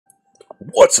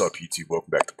What's up, YouTube?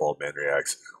 Welcome back to Bald Man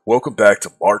Reacts. Welcome back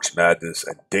to March Madness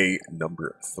and day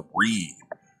number 3.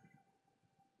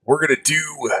 We're going to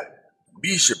do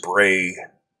Mejibray,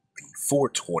 the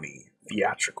 420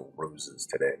 Theatrical Roses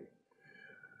today.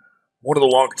 One of the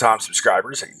long-time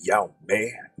subscribers,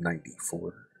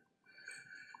 Yume94,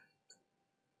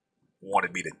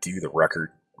 wanted me to do the record.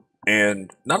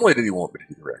 And not only did he want me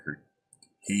to do the record,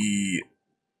 he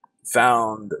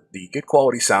found the good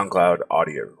quality SoundCloud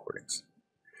audio recordings.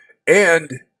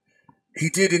 And he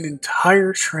did an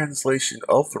entire translation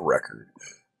of the record,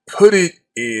 put it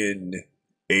in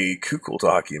a Google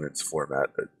Documents format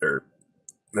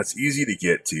that's easy to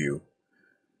get to.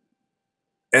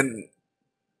 And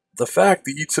the fact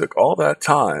that you took all that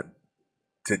time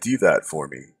to do that for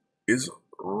me is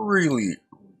really,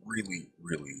 really,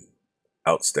 really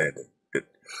outstanding.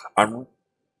 I'm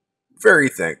very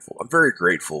thankful. I'm very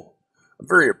grateful. I'm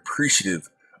very appreciative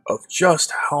of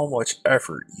just how much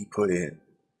effort you put in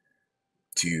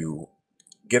to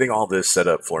getting all this set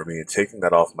up for me and taking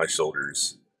that off my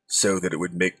shoulders so that it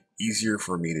would make easier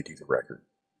for me to do the record.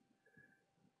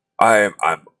 I'm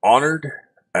honored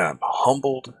and I'm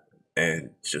humbled, and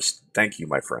just thank you,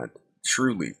 my friend.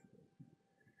 Truly.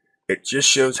 It just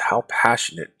shows how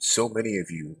passionate so many of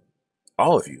you,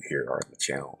 all of you here, are on the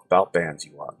channel about bands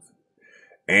you love.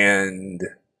 And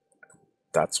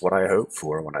that's what I hoped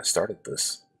for when I started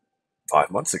this 5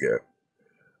 months ago.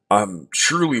 I'm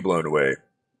truly blown away.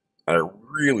 I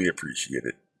really appreciate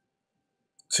it.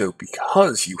 So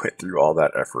because you went through all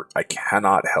that effort, I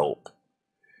cannot help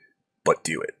but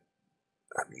do it.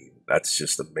 I mean, that's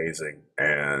just amazing.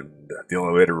 And the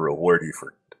only way to reward you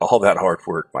for all that hard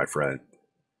work, my friend,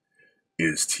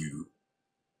 is to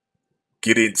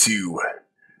get into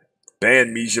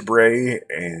band Mejibray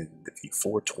and the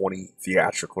 420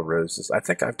 Theatrical Roses. I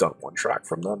think I've done one track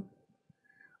from them,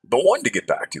 but one to get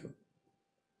back to them.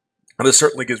 And this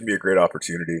certainly gives me a great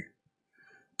opportunity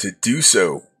to do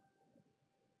so.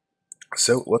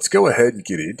 So let's go ahead and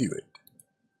get into it.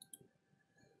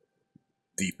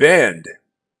 The band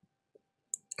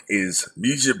is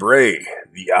Mejibray.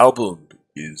 The album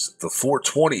is the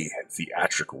 420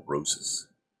 Theatrical Roses.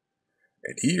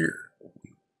 And here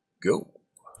we go.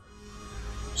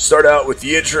 Start out with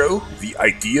the intro, the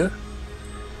idea.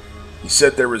 He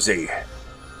said there was a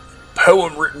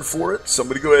poem written for it, so I'm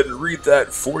going to go ahead and read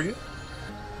that for you.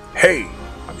 Hey,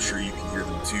 I'm sure you can hear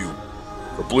them too.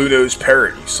 The blue-nosed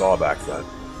parrot you saw back then,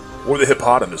 or the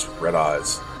hippopotamus with red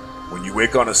eyes. When you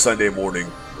wake on a Sunday morning,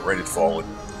 the rain had fallen.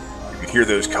 You could hear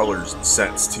those colors and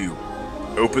scents too.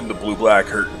 Open the blue-black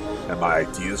curtain, and my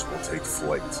ideas will take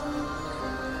flight.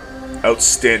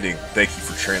 Outstanding. Thank you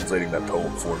for translating that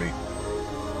poem for me.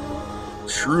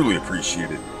 Truly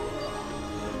appreciate it.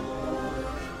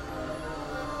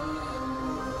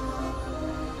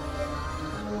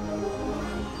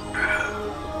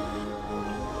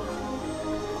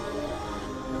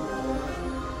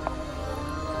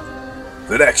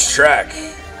 The next track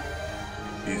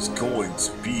is going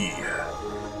to be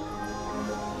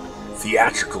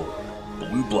Theatrical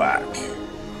Blue Black.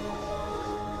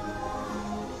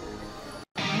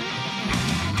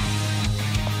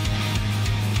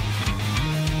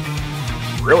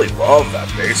 Really love that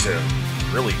bass in.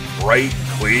 Really bright,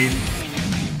 clean.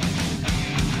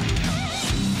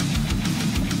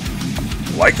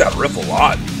 Like that riff a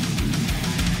lot.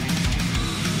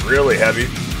 Really heavy.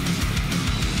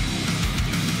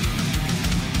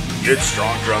 Good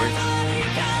strong drumming.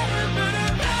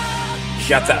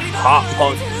 Got that pop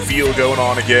punk feel going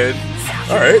on again.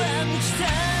 Alright.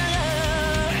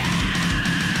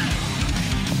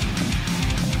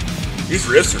 These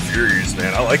riffs are furious,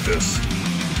 man. I like this.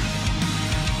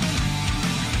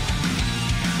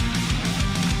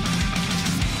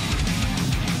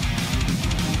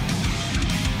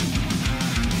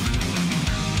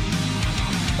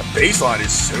 The bass line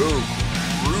is so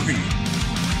groovy.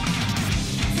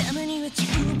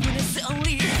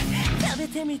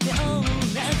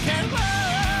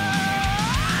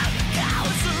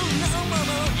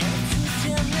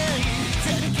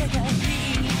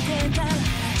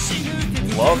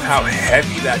 Love how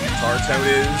heavy that guitar tone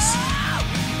is.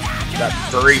 That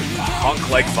very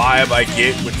punk-like vibe I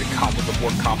get with the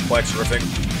more complex riffing.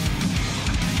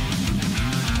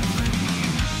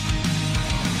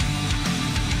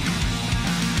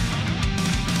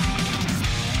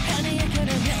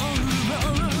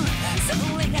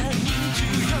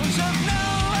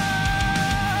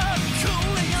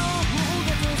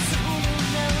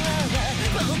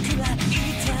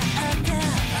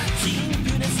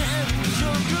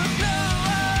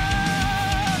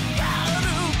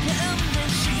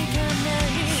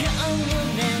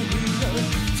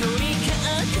 Tori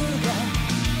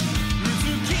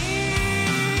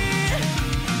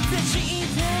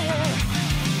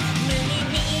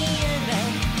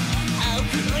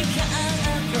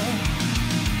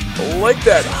like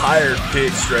that higher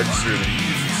pitch register that he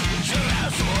uses.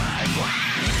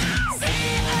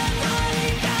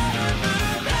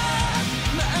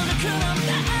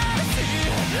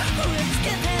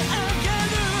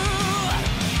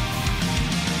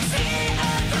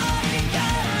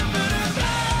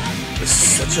 This is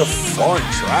such a fun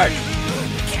track.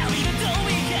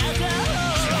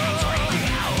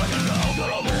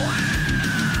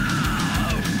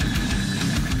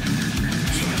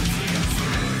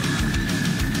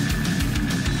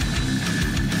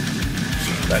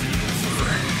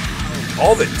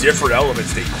 All the different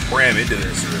elements they cram into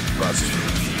this are impressive.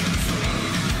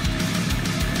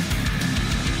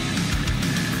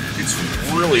 It's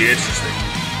really interesting.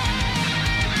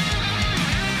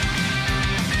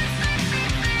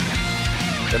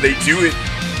 And they do it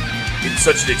in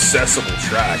such an accessible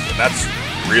track, and that's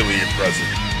really impressive.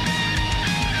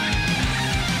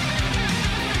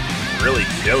 Really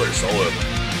killer solo.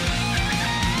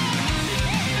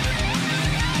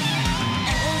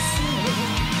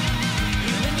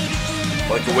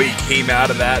 Like the way he came out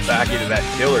of that back into that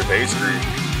killer bass groove.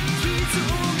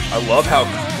 I love how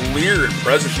clear and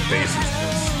present the bass is.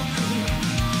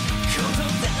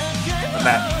 And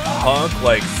that punk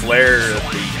like flair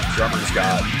that the drummer's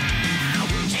got.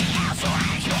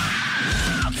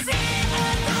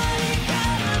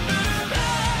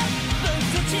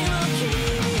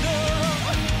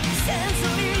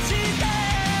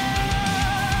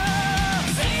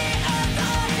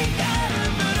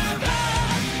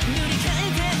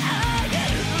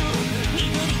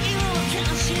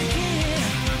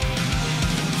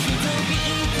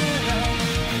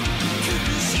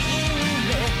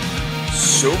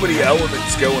 So many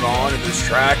elements going on in this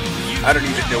track, I don't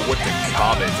even know what to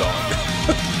comment on.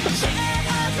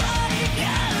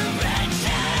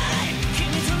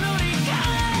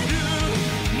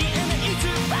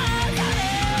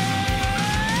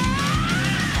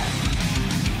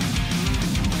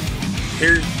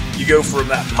 Here you go from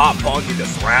that pop punk into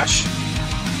thrash,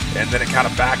 and then it kind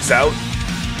of backs out.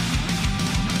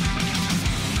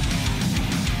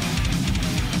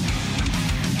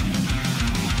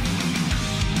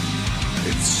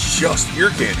 Just ear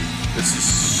candy. This is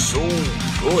so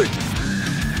good.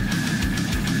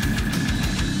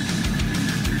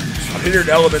 I'm hearing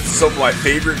elements of some of my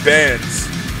favorite bands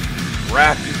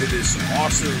wrapped into this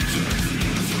awesome,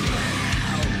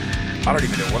 I don't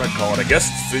even know what I'd call it. I guess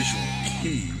it's visual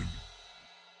key.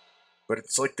 But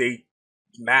it's like they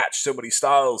match so many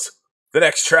styles. The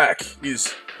next track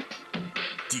is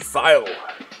DieFil.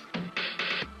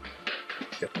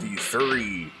 Got the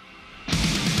very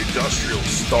industrial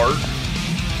start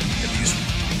and these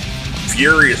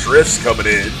furious riffs coming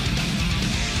in.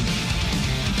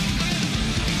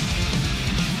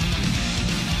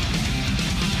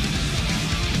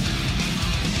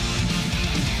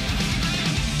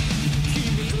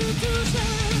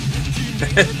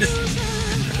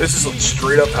 This is some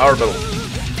straight up power metal.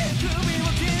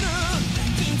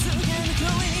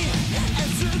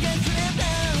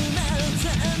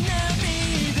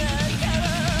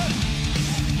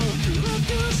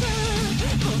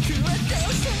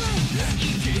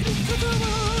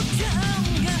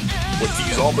 With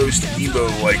these almost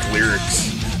emo-like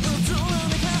lyrics.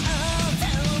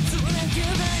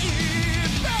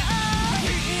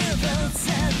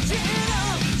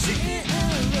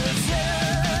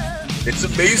 It's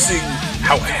amazing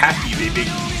how happy they make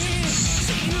these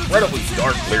incredibly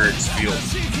dark lyrics feel.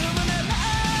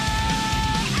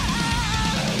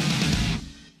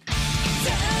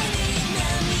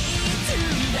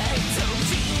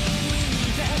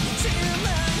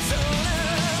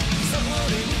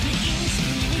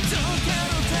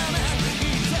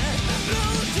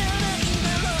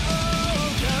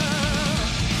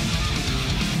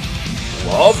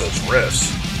 Love those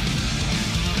riffs.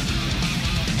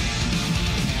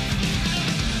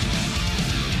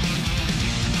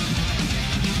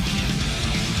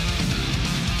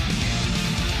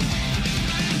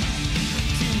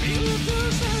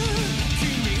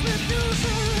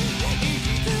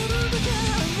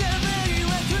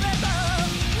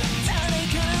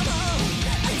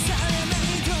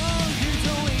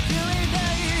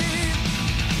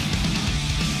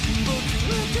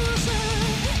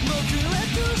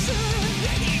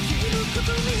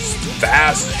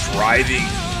 Fast, driving,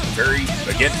 very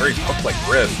punk-like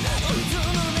riff.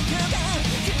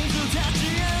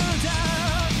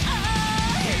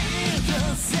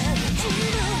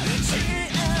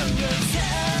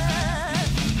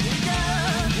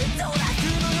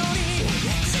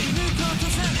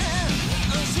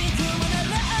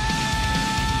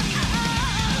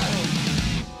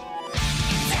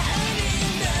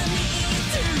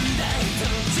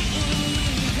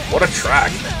 What a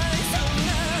track.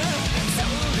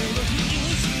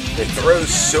 They throw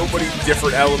so many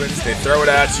different elements. They throw it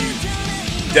at you.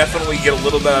 Definitely get a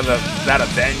little bit of that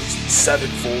Avenged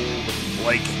Sevenfold,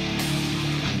 like,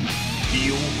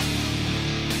 feel.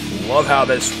 Love how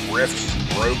this riff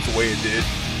broke the way it did.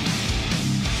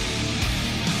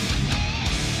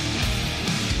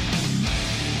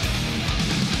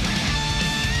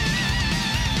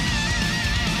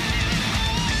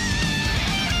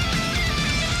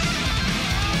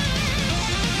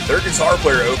 Their guitar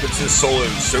player opens his solo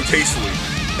so tastefully,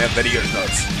 and then he goes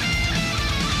nuts.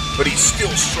 But he still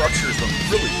structures them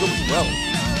really, really well.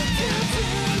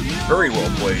 Very well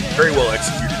played, very well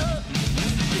executed.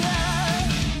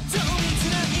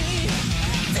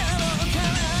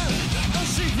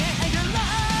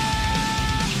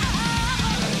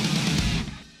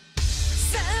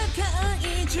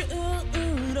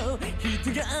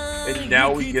 And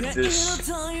now we get this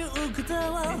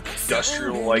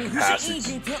industrial-like passage.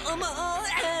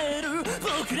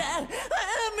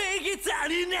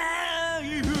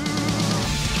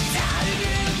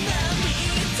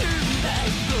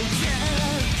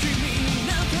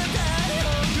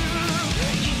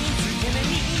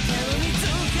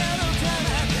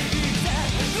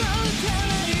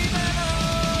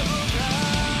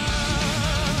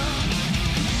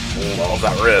 Love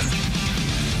that riff.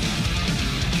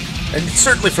 And it's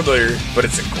certainly familiar, but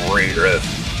it's a great riff.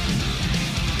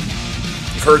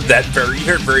 You've heard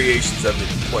variations of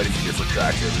it in quite a few different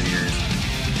tracks over the years,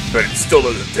 but it still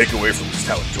doesn't take away from just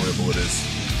how enjoyable it is.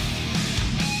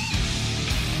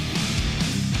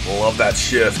 Love that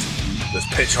shift, those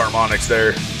pitch harmonics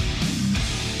there.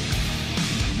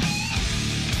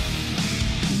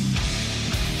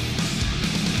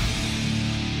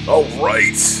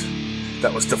 Alright,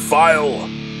 that was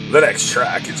DieFil. The next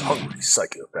track is Hungry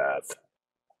Psychopath.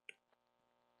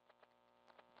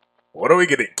 What are we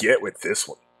gonna get with this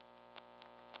one?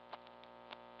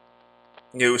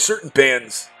 You know, certain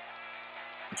bands,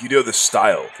 you know the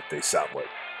style that they sound like.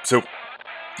 So,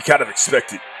 you kind of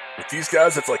expect it. With these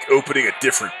guys, it's like opening a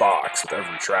different box with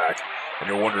every track, and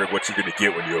you're wondering what you're gonna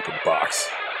get when you open the box.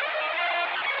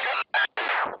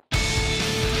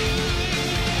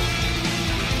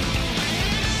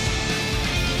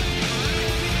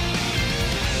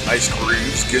 Nice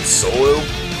grooves, good solo.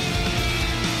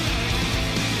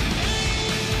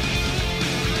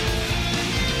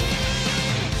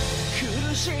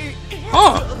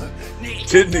 Huh!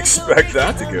 Didn't expect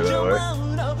that to go that way.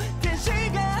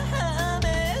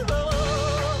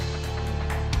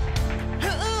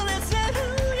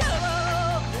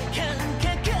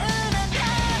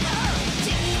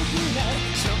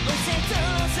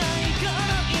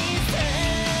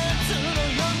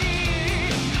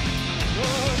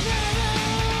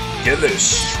 Get this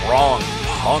strong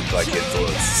punk-like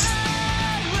influence.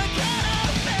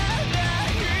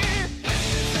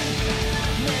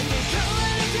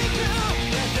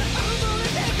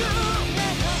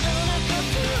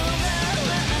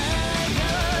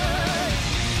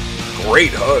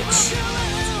 Great hooks.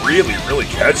 Really, really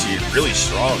catchy and really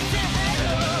strong.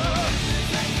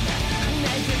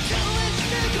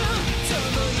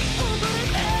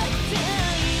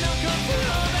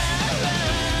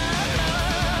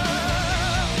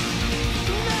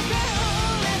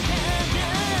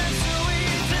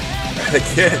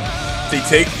 Again, they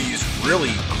take these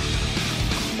really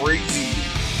crazy,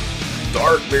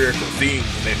 dark lyrical themes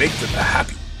and they make them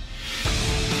happy.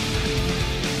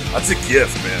 That's a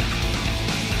gift, man.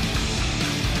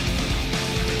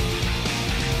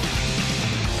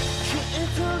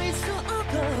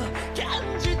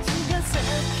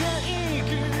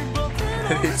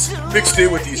 And it's mixed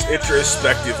in with these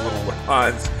introspective little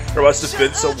lines. There must have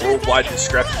been some worldwide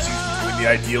discrepancies between the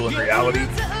ideal and reality.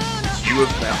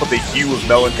 The hue of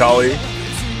melancholy.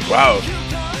 Wow.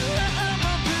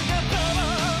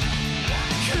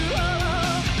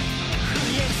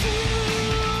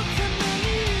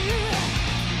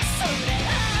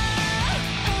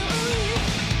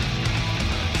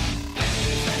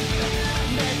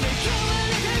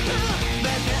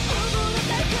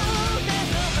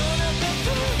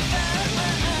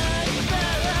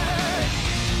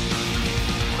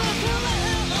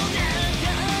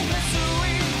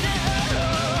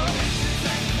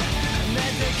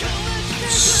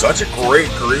 Such a great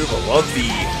groove. I love the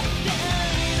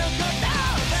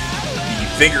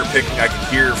finger picking I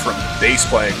can hear from bass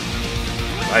playing.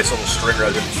 Nice little string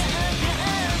resonance.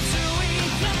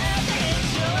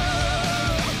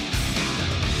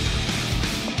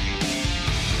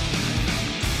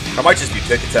 I might just be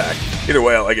pick attack. Either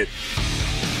way, I like it.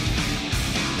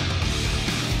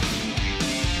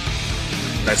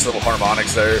 Nice little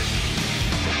harmonics there.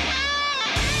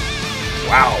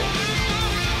 Wow.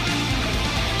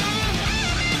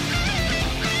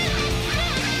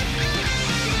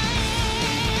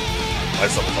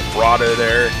 Nice little vibrato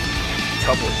there. A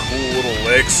couple of cool little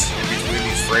licks in between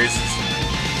these phrases.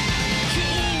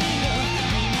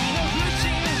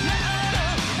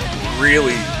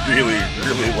 Really, really,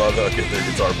 really love how good their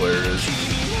guitar player is.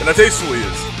 And how tasteful he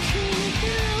is.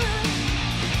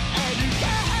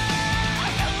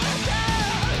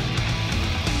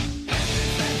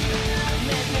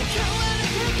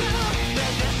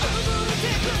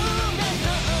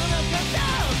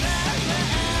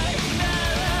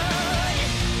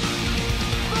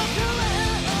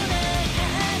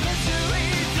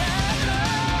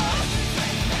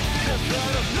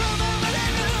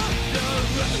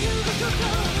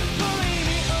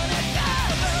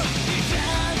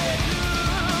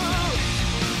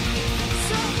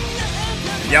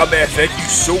 Yeah, man, thank you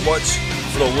so much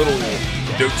for the little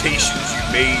notations you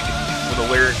made when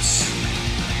the lyrics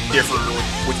differ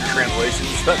with your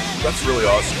translations. That's really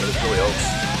awesome, and it really helps.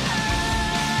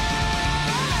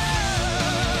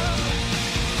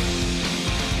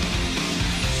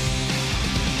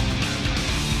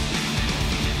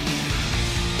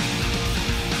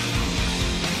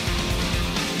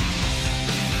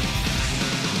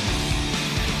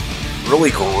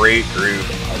 Really great groove.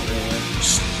 I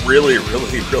just really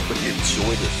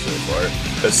enjoy this so far.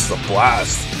 This is a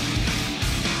blast.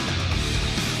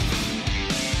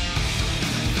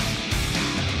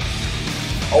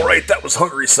 Alright, that was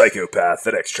Hungry Psychopath.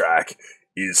 The next track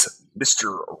is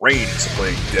Mr. Rain is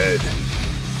Playing Dead.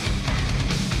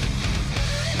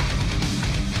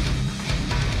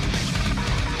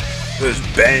 Those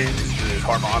bends, those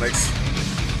harmonics.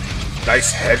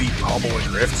 Nice heavy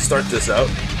pummeling riff to start this out.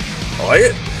 I like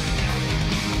it.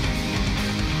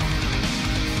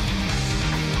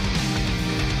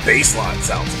 Bassline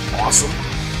sounds awesome.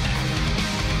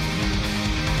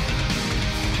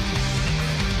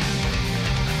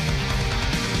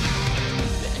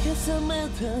 I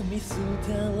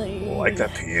like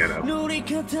that piano. You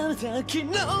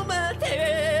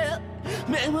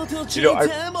know,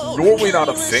 I'm normally not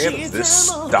a fan of this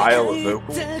style of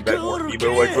vocal, that more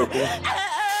emo-like vocal,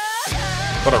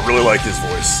 but I really like his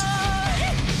voice.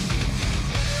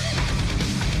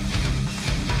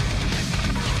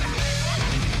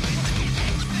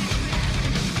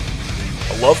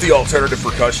 I love the alternative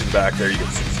percussion back there. You can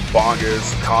see some bongos,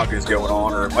 some congas going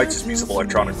on, or it might just be some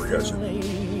electronic percussion.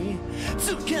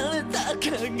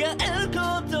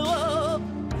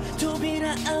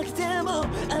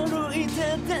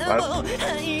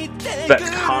 That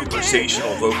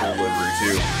conversational vocal delivery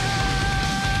too.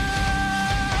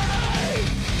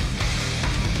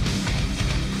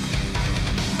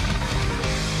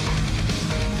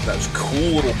 Those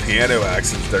cool little piano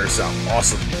accents there sound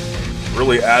awesome.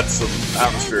 Really adds some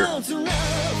atmosphere.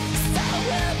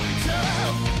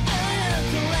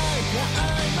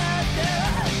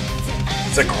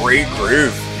 It's a great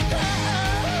groove.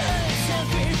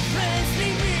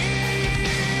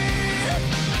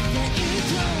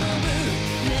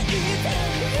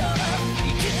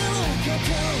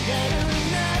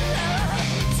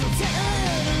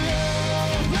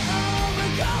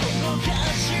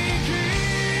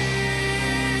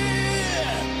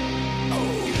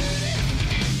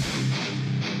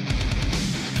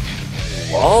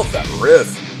 Love that riff.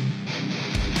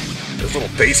 Those little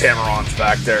bass hammer-ons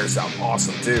back there sound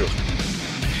awesome too.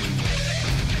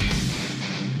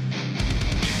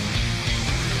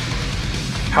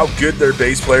 How good their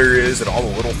bass player is and all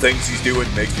the little things he's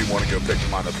doing makes me want to go pick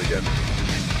mine up again.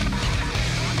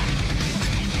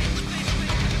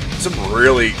 Some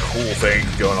really cool things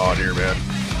going on here, man.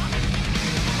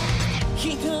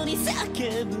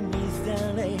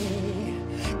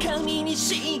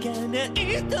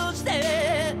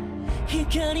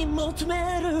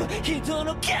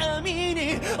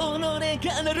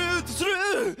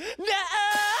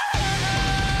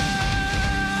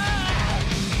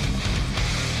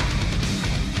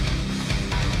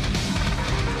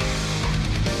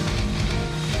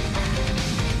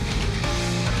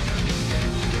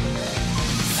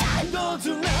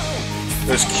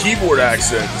 Those keyboard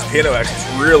accents, piano accents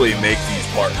really make these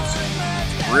parts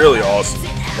really awesome.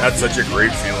 That's such a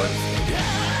great feeling.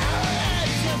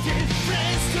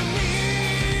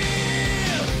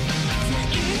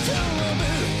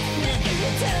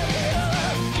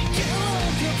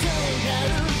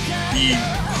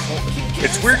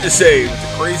 It's weird to say, with the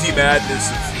crazy madness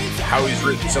of how he's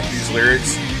written some of these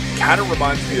lyrics, kind of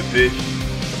reminds me a bit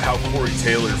of how Corey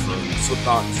Taylor from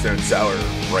Slipknot and Stone Sour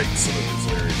writes some of his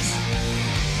lyrics.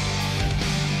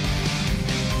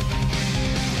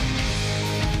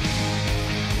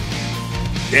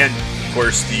 And, of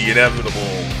course, the inevitable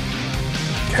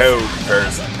code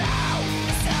comparison.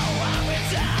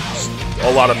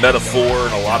 A lot of metaphor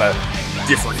and a lot of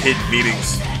different hidden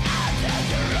meanings.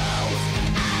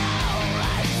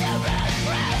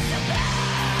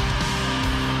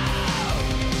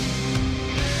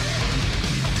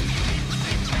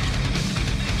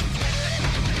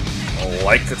 I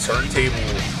like the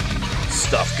turntable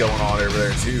stuff going on over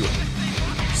there too.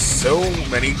 So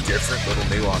many different little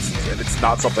nuances, and it's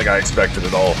not something I expected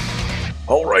at all.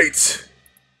 Alright.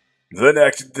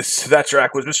 That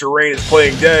track was Mr. Rain is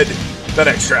Playing Dead. The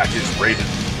next track is Raven.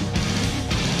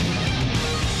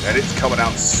 And it's coming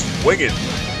out swinging.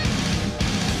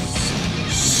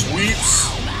 Sweeps.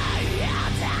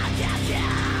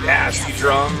 Nasty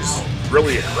drums.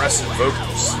 Really aggressive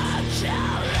vocals.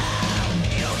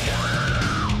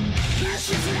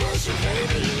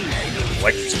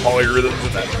 Like these polyrhythms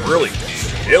and that really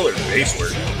killer bass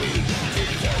work.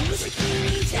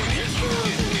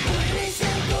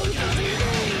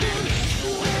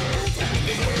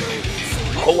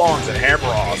 Pull-ons and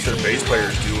hammer-offs their bass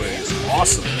players doing is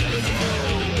awesome.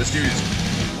 This dude is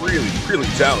really, really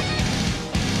talented.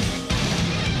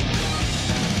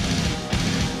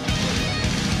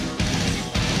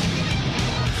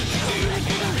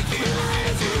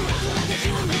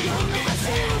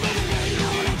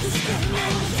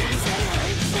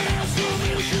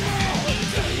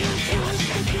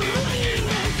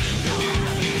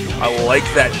 I like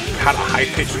that kind of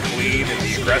high-pitched clean and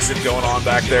the aggressive going on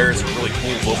back there. It's a really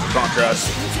cool vocal contrast.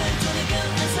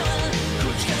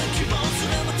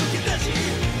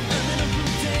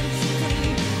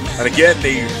 And again,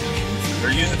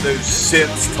 they're using those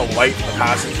synths to lighten the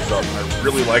passages up. I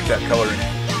really like that coloring.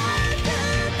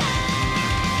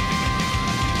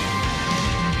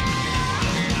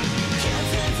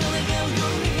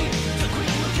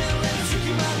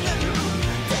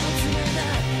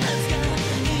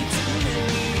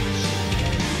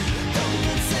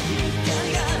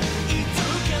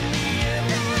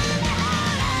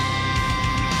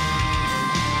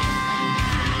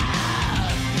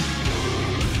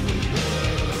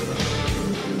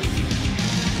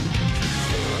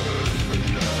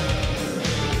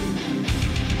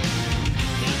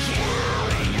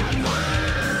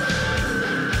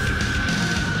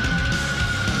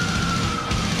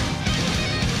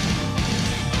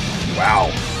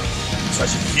 Wow, such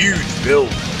a huge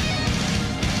build.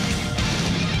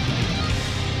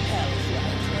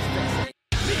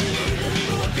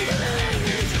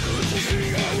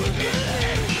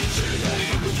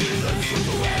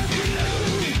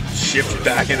 Shift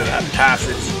back into that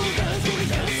passage.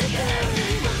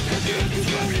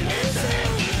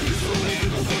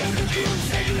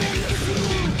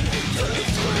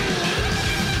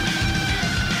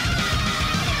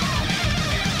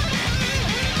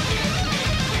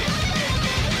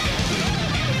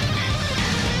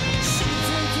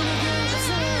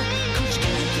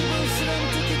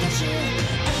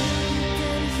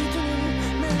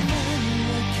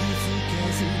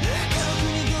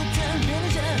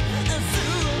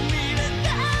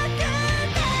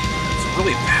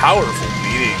 Really powerful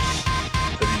meaning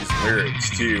to these lyrics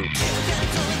too.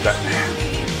 That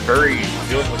very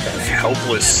feeling with that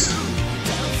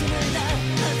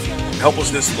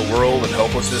helplessness in the world and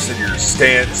helplessness in your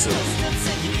stance of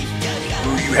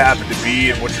who you happen to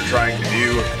be and what you're trying to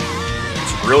do.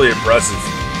 It's really impressive.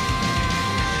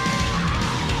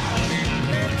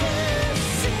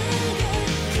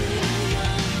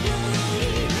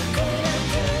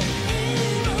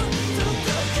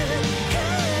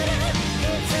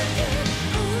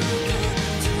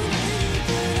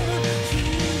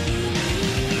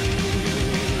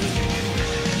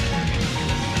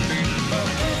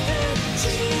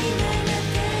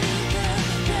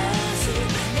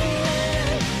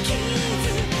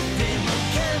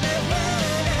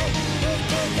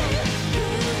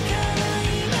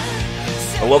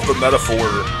 I love the metaphor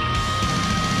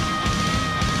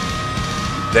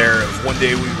there of one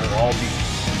day we will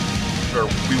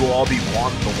all be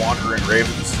the wandering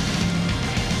ravens.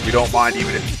 We don't mind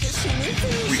even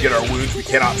if we get our wounds we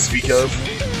cannot speak of.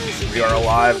 We are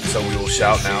alive, and so we will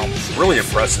shout now. Really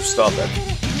impressive stuff.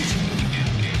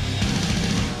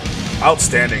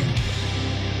 Outstanding.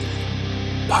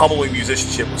 Pummeling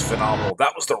musicianship was phenomenal.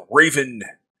 That was the Raven.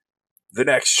 The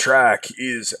next track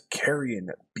is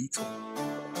Carrion Beetle.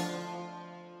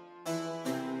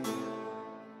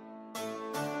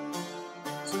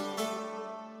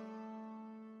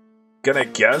 Gonna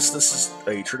guess this is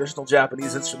a traditional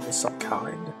Japanese instrument of some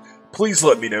kind. Please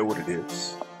let me know what it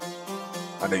is.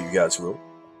 I know you guys will.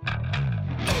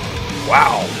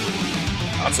 Wow.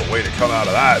 That's a way to come out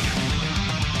of that.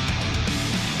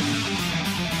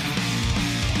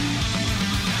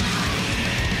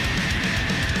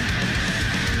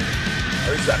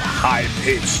 There's that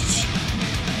high-pitched,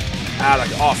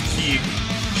 like off-key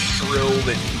shrill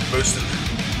that most of the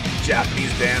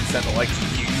Japanese bands tend to like to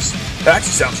use. That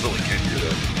actually sounds really good here,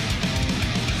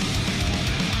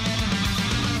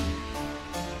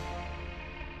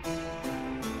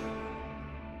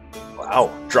 though.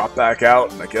 Wow, drop back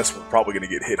out, and I guess we're probably going to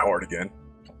get hit hard again.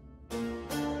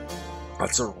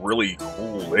 That's a really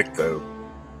cool lick, though.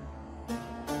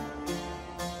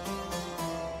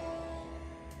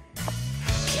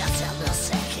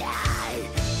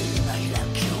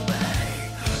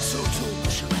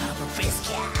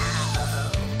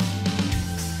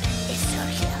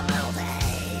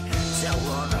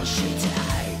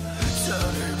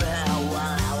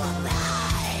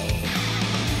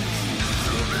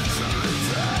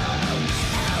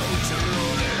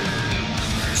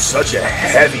 Such a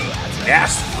heavy,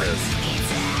 nasty riff.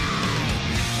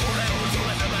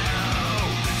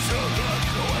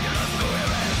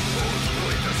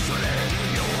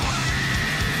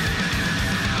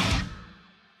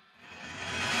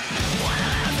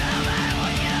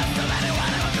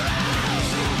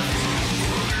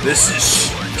 This is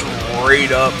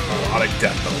straight up melodic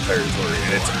death metal territory,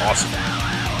 and it's awesome.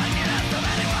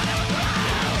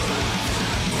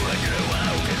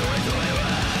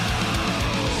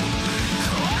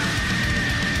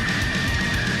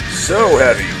 So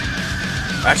heavy.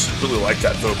 I actually really like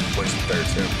that vocal placement there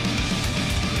too.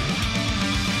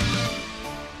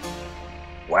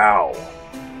 Wow.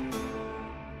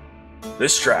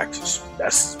 This track just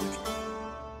messes with you.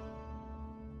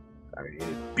 I mean,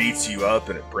 it beats you up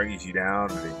and it brings you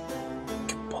down and it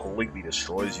completely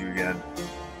destroys you again.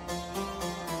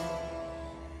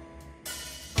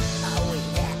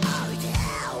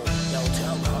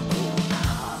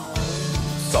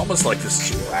 It's almost like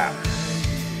this is rap.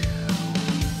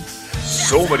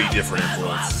 So many different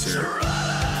influences here.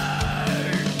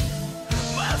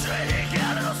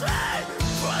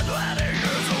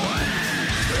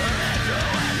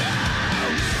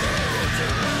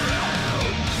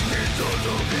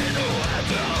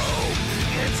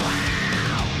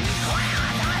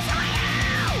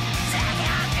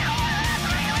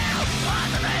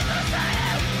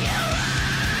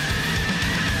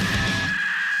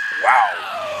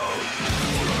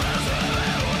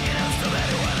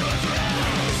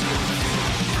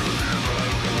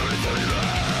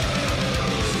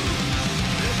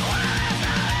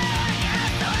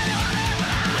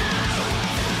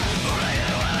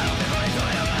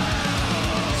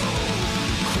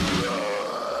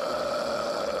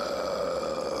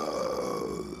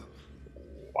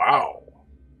 Wow.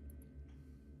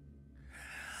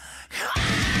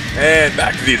 And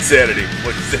back to the insanity.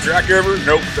 Look, is the track over?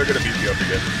 Nope, they're gonna beat me up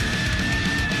again.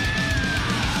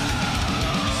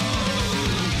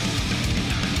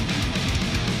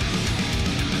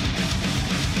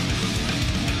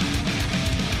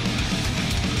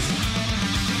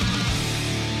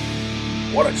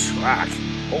 What a track.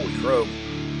 Holy crow.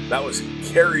 That was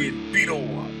Carrion Beetle.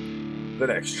 The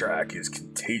next track is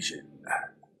Contagion.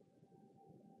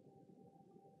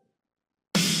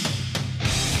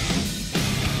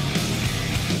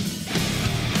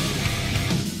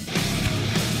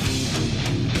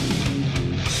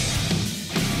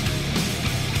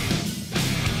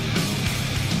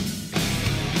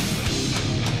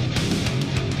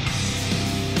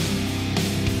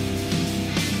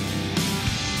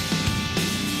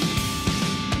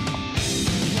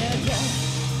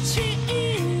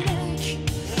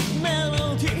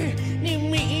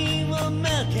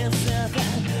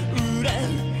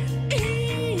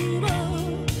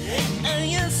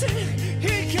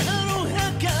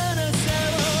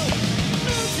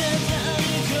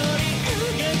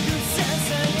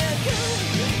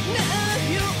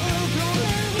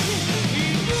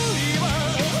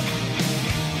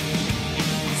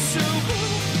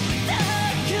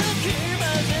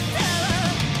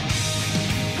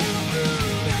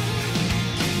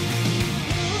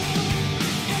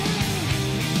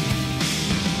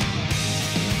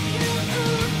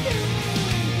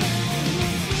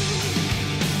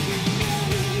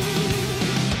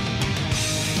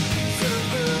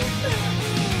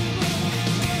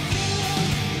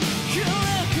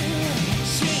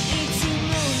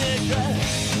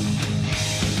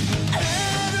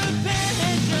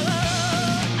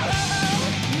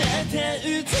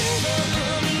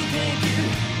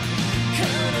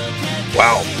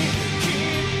 Wow.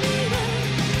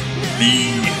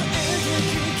 The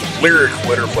lyric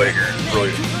interplay here is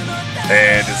brilliant.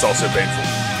 And it's also painful.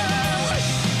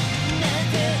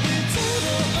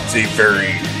 It's a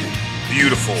very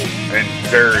beautiful and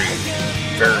very,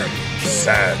 very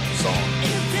sad song.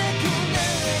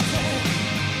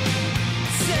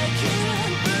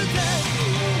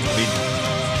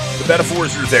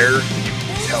 metaphors are there. You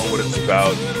can tell what it's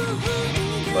about.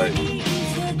 But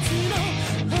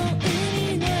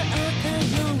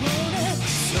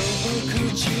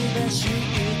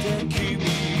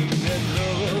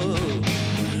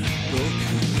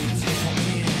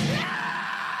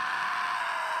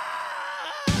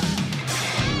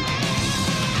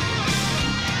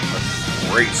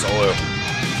great solo.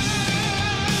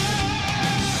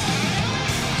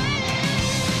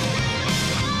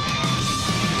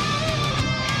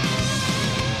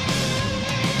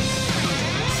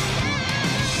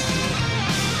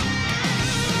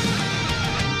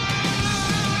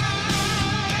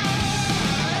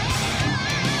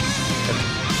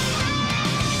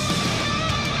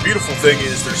 Beautiful thing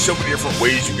is there's so many different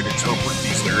ways you can interpret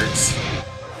these lyrics.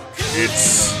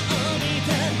 It's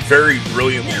very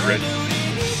brilliantly written.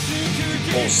 You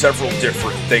can pull several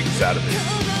different things out of it.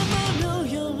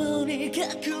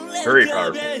 Very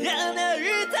powerful.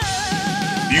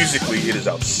 Musically, it is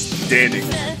outstanding.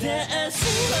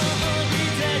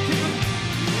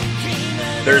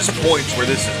 There's points where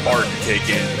this is hard to take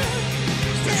in.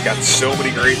 It's got so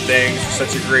many great things,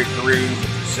 such a great groove,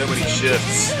 so many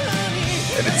shifts.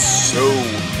 And it's so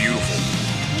beautiful.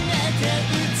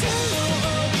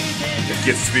 It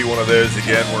gets to be one of those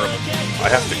again where I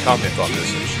have to comment on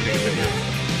this when shooting a video.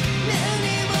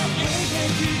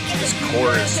 This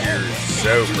chorus here is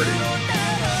so pretty.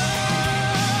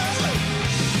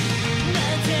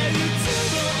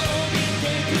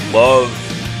 Love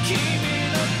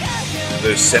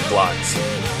those synth lines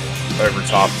over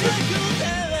top of it.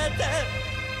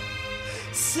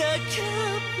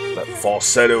 That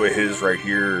falsetto of his right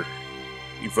here,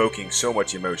 evoking so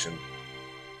much emotion.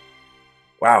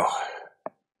 Wow.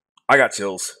 I got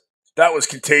chills. That was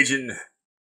Contagion.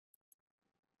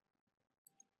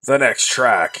 The next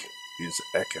track is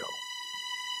Echo.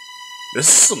 This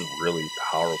is some really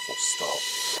powerful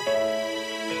stuff.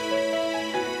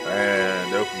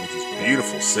 And open with these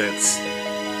beautiful synths.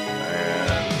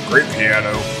 And great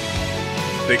piano.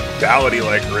 Big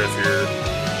ballady-like riff here.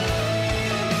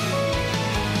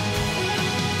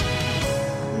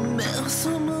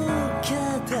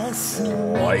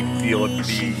 Oh, I feel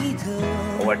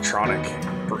the electronic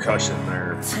percussion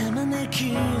there.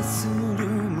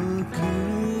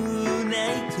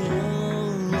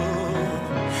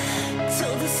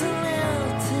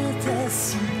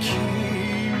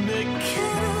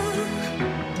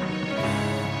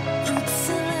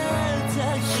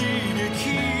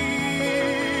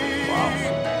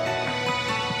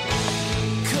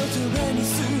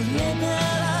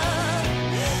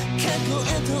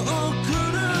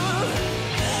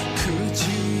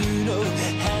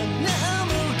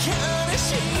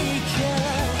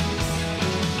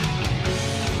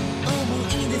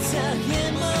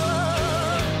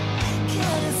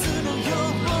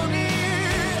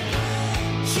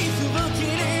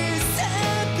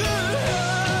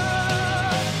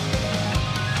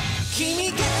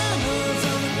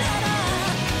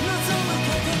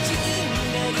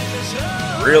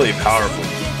 Really powerful.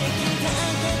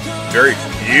 Very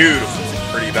beautiful.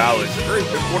 Pretty ballad.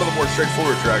 One of the more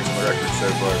straightforward tracks on the record so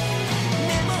far.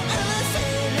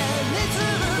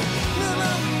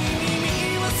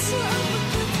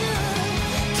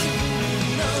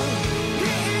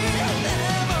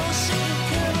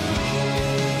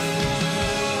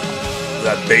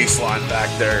 That bass line back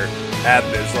there,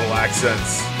 adding those little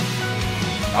accents.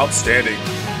 Outstanding.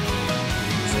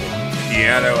 These little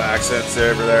piano accents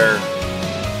over there.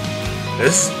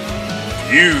 This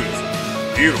beautiful,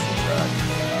 beautiful track.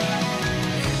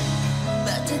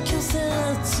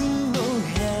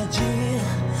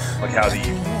 Like how the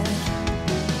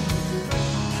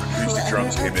acoustic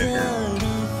drums came in here.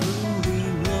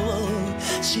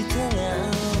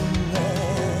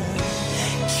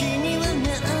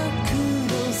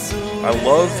 I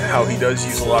love how he does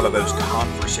use a lot of those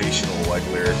conversational, like,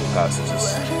 lyrical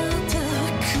passages.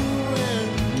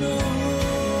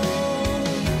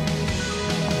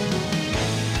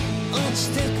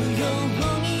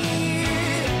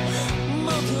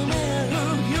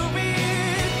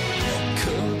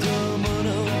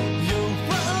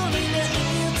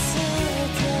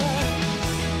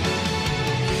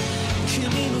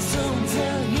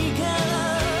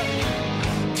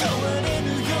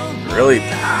 Really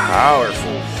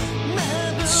powerful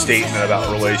statement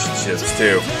about relationships,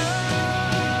 too.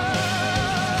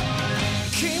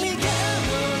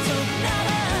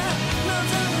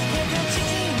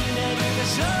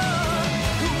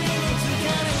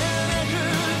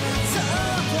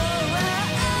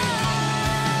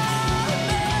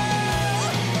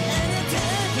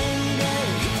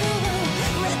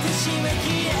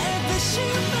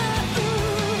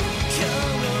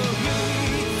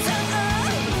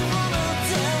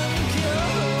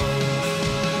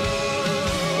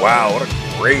 Wow, what a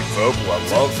great vocal. I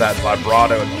love that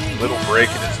vibrato and the little break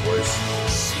in his voice.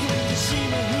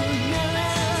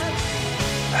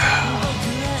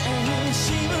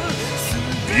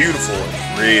 Beautiful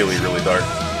and really, really dark.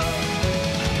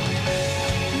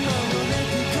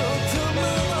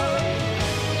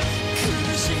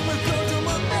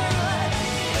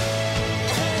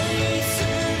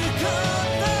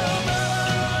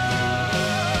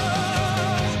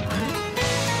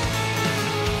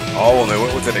 Oh, and they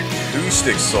went with an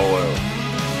acoustic solo.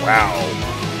 Wow,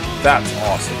 that's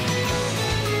awesome.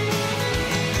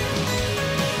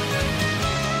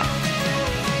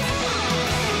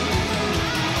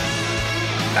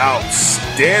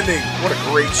 Outstanding. What a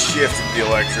great shift in the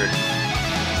electric.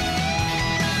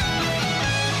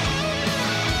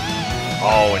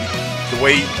 Oh, and the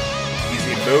way he's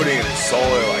emoting in his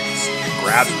solo, like, it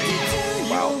grabs me.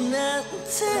 Wow.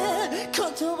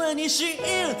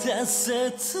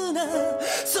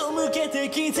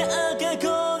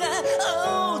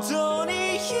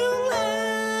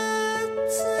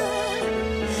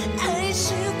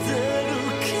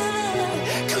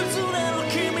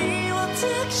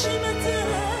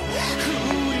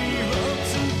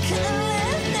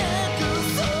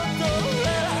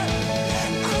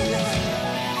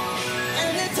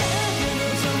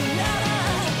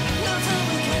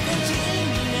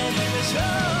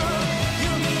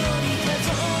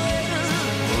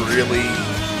 Really,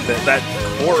 that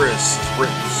chorus is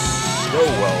written so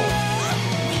well.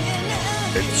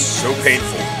 It's so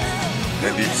painful,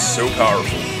 and it's so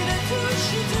powerful.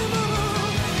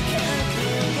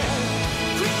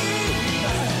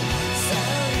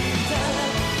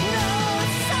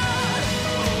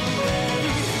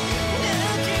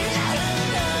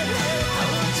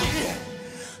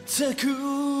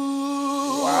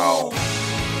 Wow.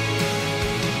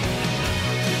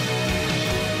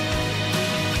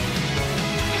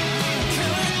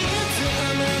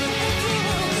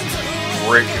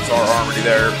 Great guitar harmony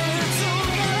there.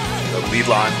 The lead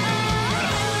line.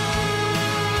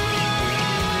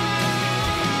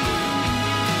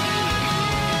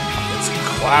 It's a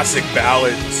classic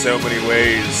ballad in so many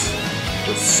ways,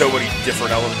 with so many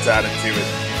different elements added to it.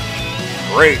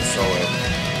 Great solo.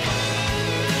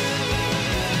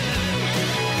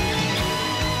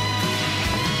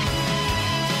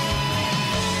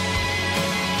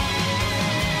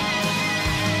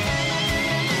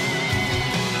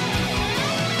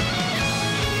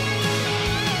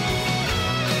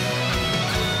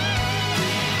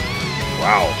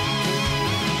 Wow.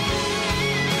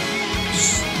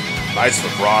 Nice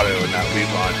vibrato in that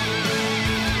lead line.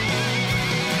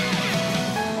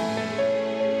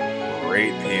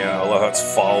 Great piano. I love how it's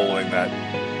following that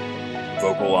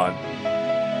vocal line.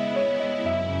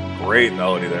 Great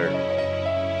melody there.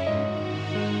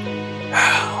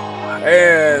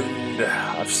 And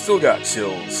I've still got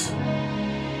chills.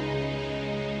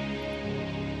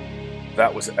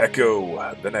 That was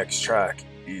Echo. The next track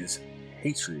is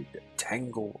Hatred,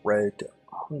 Tangle Red,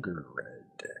 Hunger Red.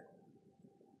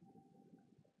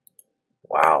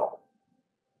 Wow.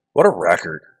 What a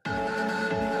record.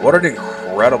 What an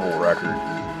incredible record.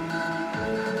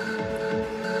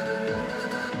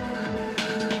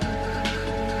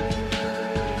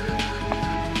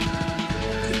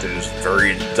 There's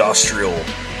very industrial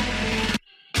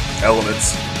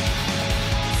elements.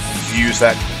 Fuse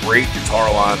that great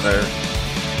guitar line there.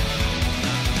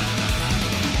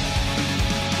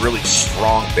 Really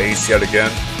strong bass yet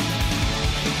again.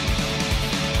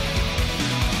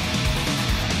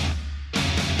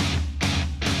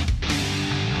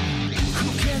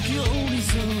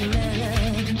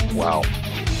 Wow. I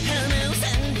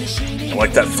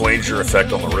like that flanger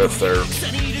effect on the riff there.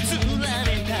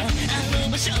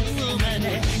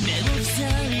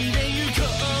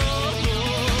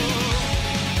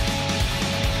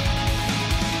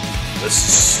 This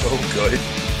is so good.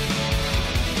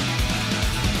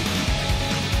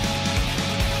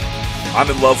 I'm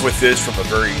in love with this from the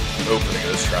very opening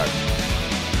of this track.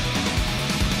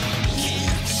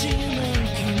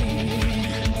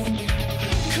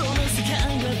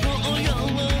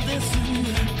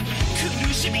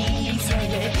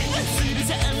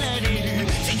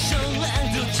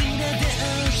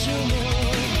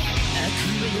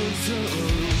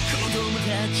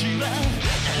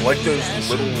 I like those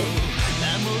little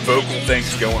vocal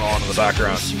things going on in the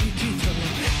background.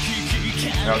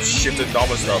 Now it's shifted to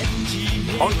almost a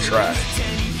punk track.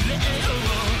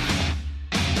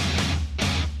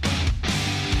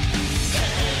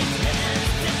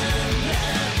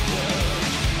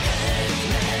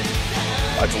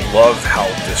 I just love how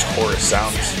this chorus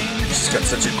sounds. It's just got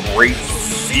such a great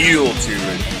feel to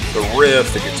it. The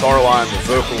riff, the guitar line, the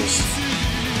vocals.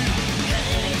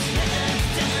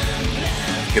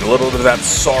 Get a little bit of that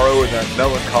sorrow and that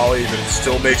melancholy, but it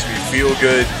still makes me feel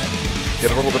good.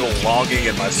 Get a little bit of longing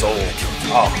in my soul.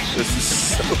 Oh, this is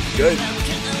so good.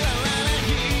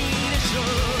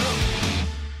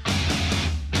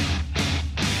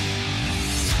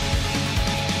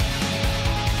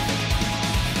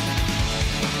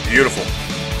 Beautiful.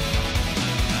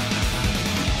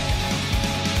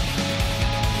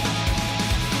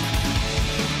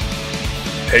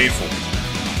 Painful.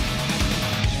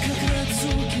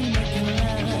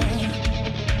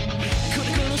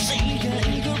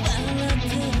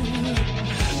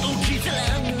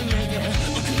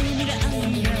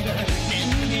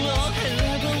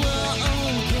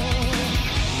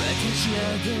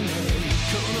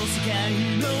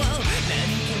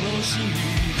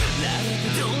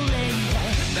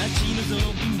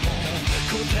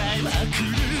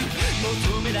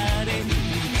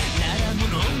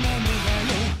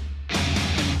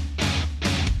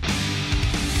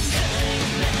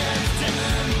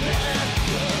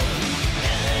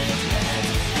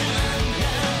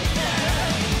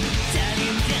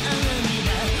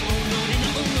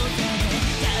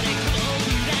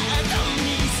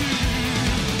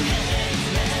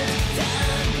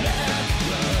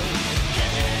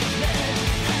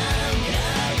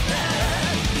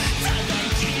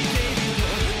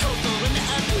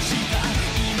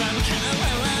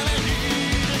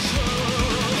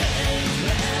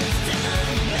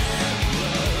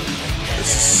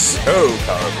 So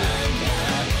powerful.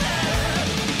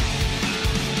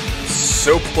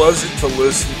 So pleasant to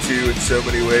listen to in so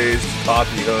many ways.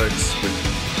 Poppy hooks, but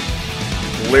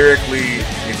lyrically,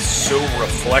 it's so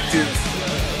reflective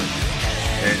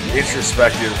and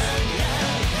introspective.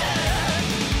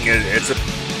 It's a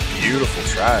beautiful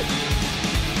track.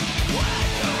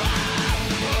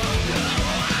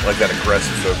 I like that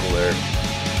aggressive vocal there.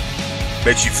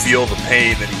 Makes you feel the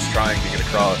pain that he's trying to get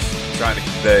across, trying to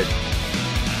convey.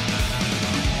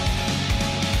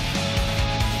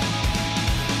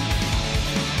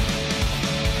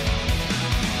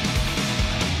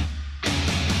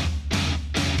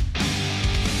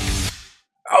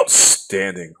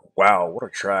 Outstanding. Wow, what a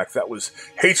track. That was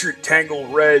Hatred, Tangle,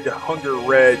 Red, Hunger,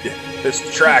 Red. This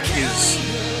track is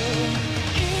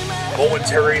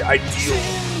Momentary Ideal.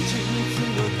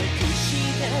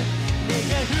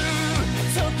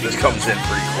 This comes in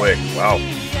pretty quick. Wow.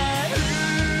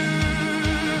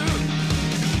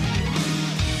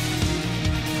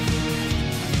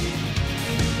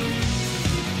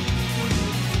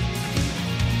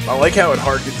 I like how it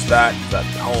harkens back to that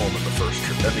poem in the first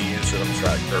at the instrumental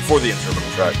track, or for the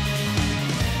instrumental track.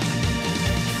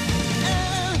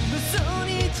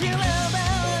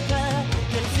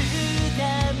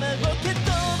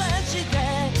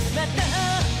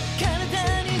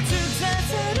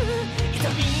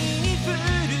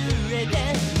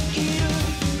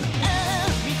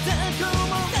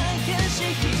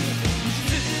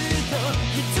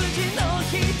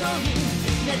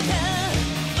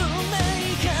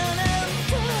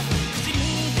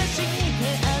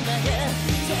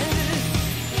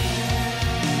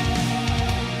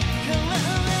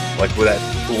 Like with that,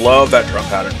 love that drum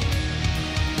pattern.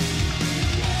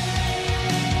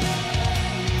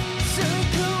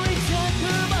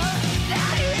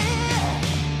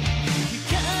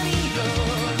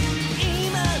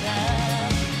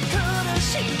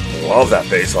 Love that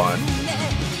bass line.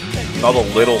 And all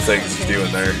the little things he's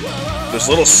doing there. There's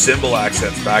little cymbal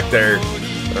accents back there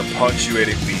that are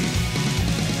punctuating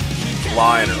the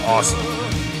line are awesome.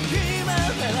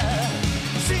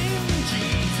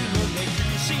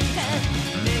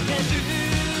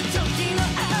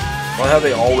 I love how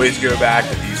they always go back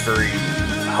to these very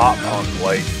hot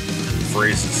punk-like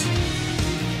phrases.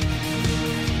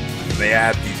 And they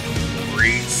add these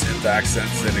great synth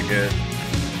accents in again.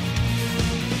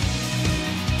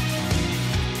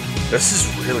 This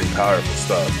is really powerful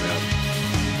stuff,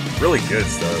 man. Really good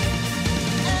stuff.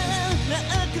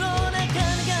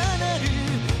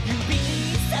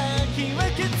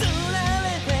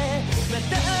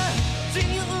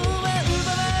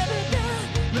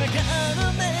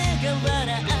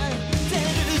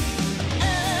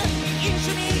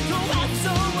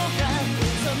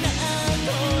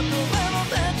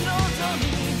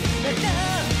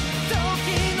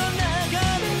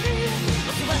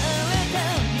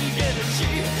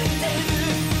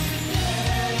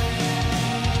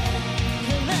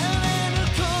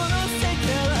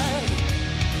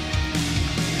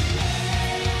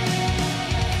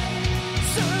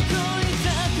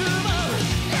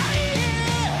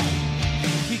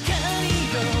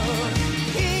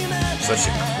 Such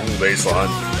a cool bass line.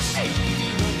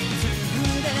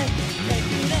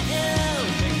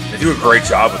 They do a great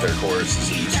job with their choruses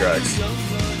in these tracks.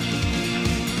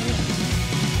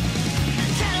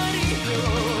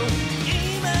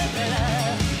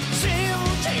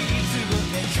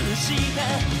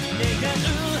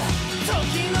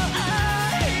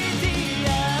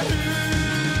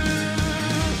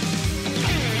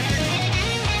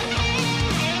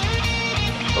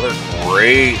 Another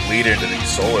great lead into these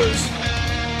solos.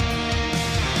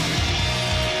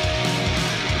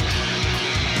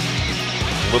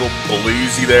 A little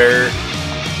bluesy there.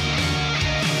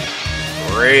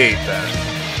 Great then.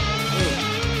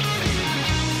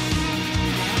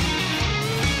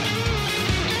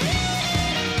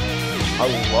 I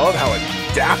love how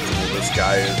adaptable this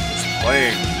guy is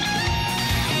playing.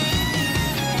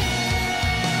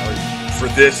 For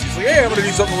this, he's like, hey, I'm gonna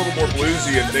do something a little more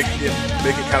bluesy and make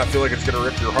it kind of feel like it's gonna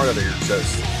rip your heart out of your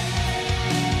chest.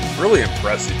 Really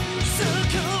impressive.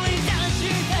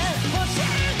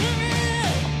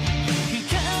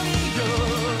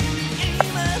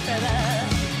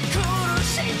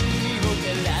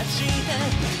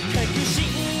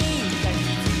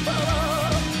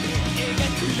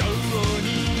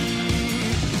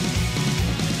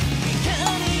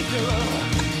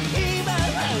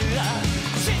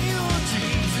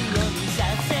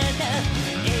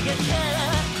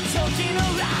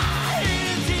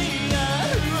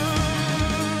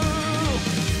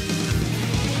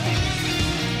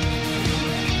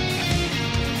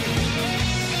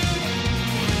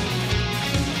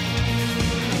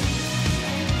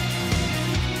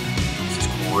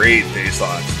 Great bass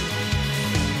lines.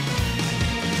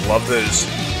 Love those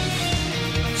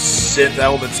synth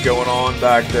elements going on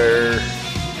back there.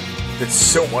 Did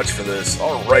so much for this.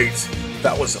 Alright,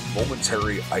 that was a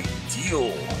Momentary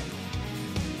Ideal.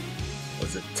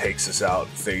 As it takes us out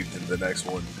and fades into the next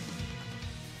one.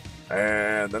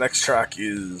 And the next track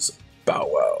is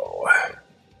BOWWOW.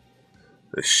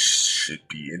 This should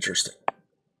be interesting. I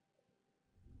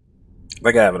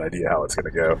think I have an idea how it's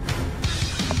going to go.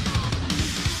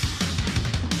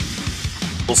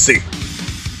 We'll see.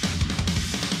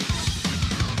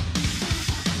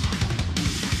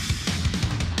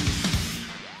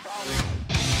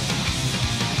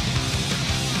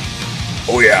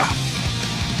 Oh yeah.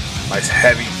 Nice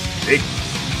heavy, big,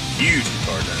 huge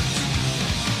guitar notes.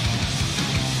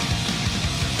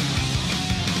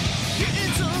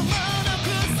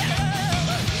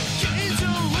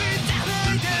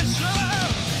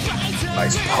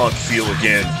 Nice punk feel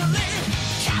again.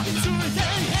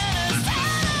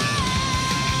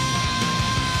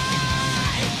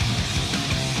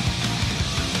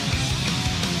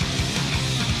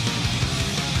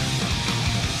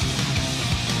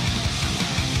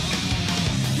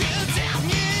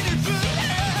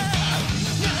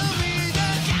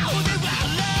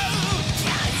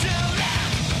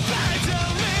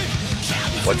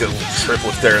 Like a little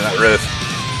triplet there in that riff.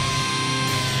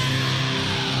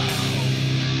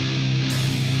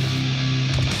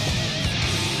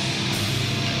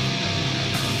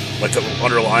 Like that little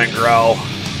underlying growl.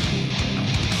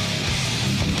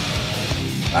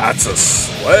 That's a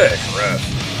slick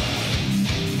riff.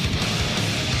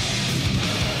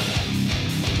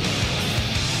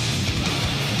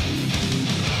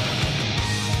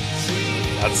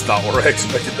 That's not where I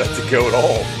expected that to go at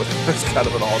all, but it's kind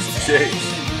of an awesome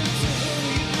change.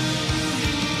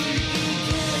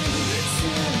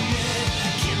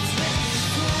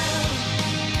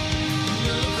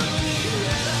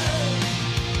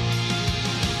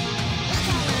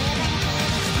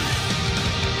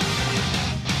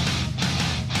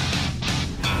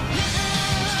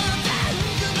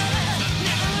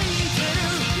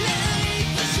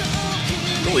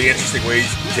 Really interesting ways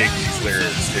to take these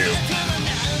lyrics too.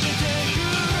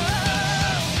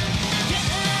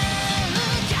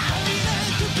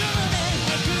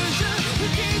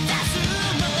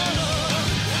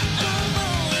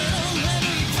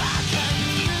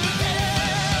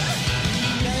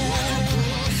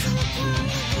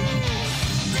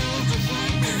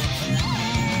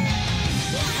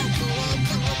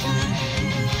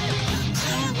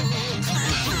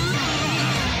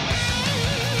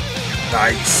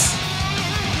 Nice.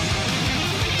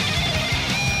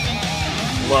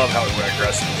 Love how he went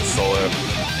aggressive with the solo.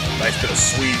 Nice bit of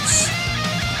sweeps.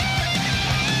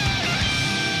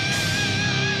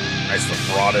 Nice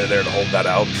vibrato there to hold that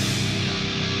out.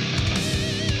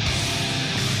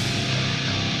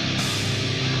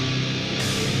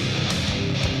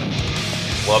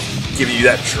 Love giving you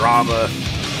that drama,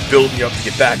 building you up to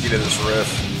get back into this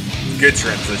riff. Good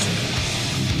transition.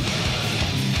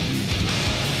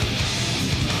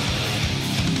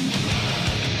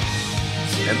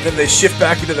 And then they shift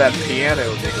back into that piano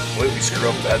and they completely screw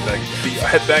up the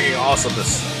headbanging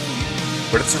awesomeness.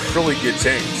 But it's a really good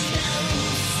change.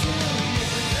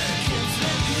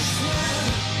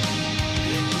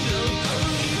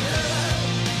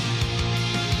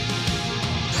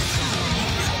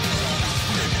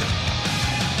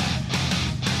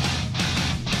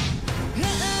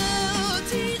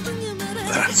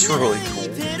 That's really cool.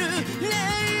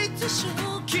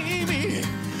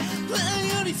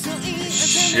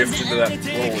 Shift into that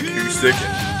little acoustic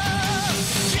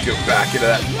and go back into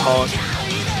that punk.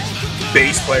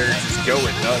 Bass player just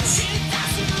going nuts.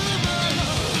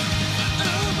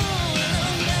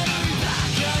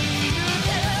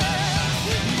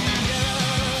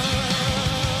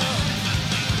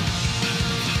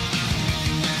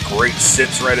 Great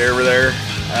synths right over there.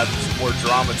 Add some more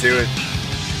drama to it.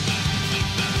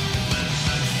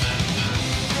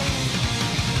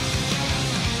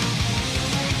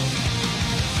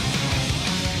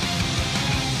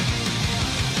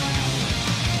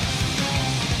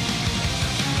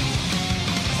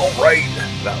 Alright,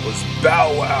 that was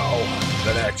BOWWOW.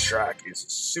 The next track is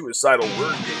Suicidal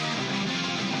Word Game.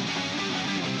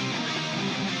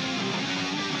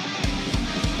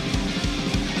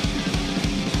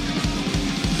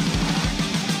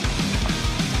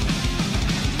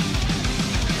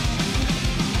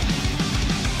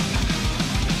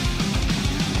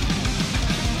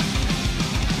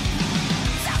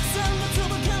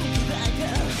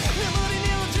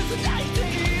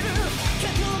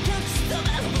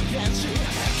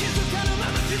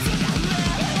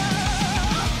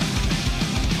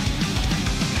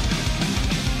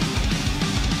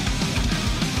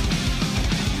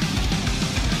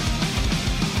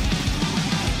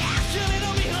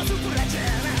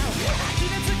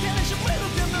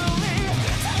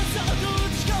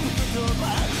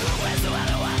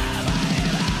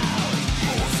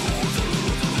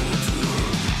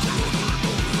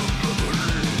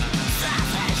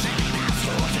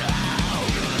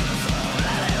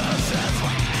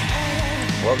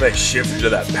 Well, they shifted to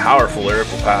that powerful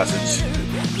lyrical passage.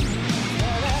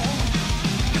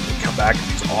 They come back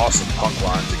with these awesome punk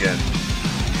lines again.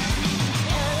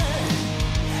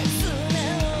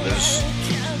 There's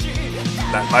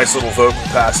that nice little vocal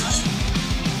passage.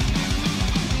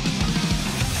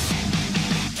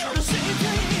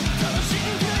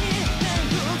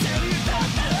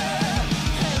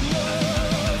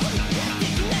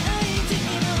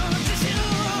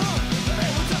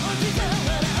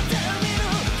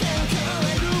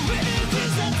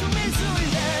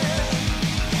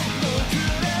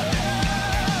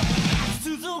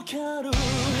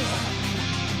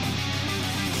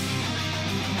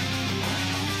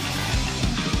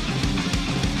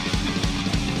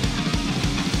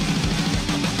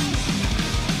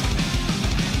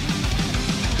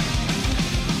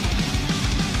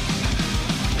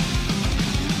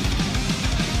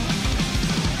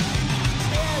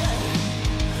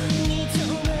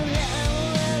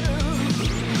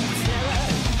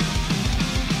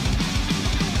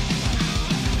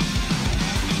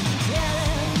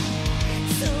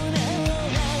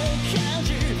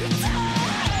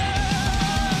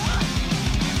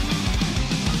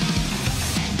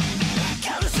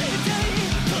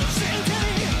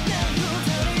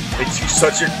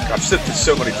 I've said this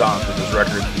so many times in this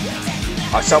record.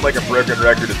 I sound like a broken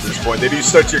record at this point. They do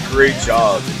such a great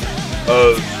job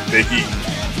of making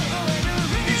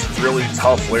these really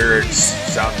tough lyrics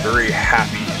sound very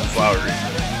happy and flowery.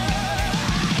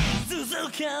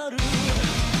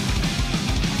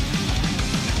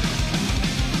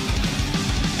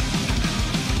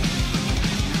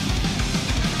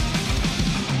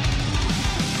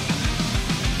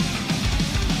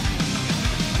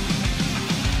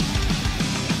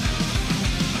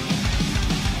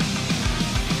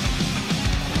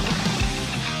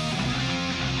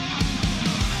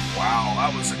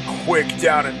 That was a quick,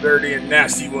 down and dirty and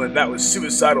nasty one. That was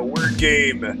Suicidal Word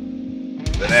Game.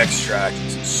 The next track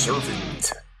is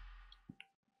Servant.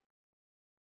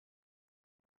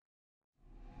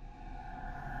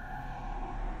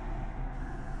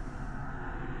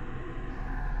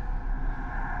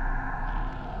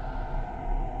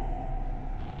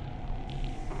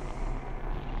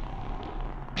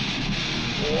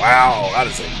 Wow, that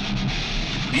is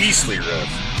a beastly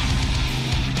riff.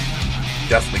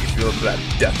 Definitely can feel that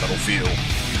death metal feel.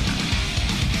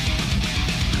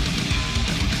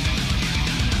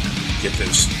 Get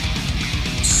those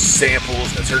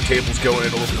samples and the turntables going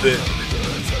in a little bit.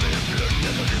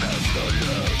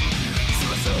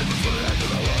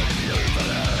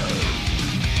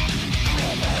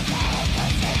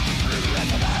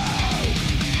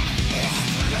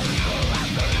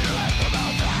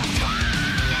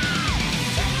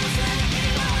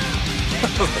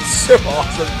 so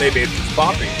awesome they made this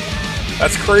poppy.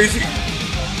 That's crazy.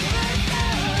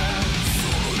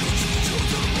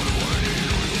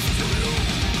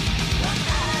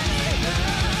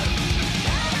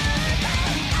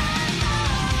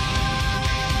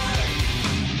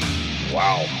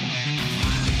 Wow.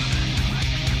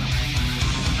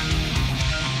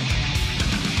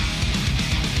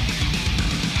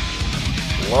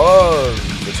 Love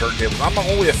the turntables. I'm not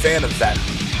only a fan of that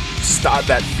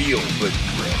feel, but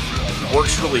it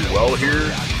works really well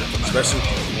here, especially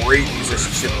with great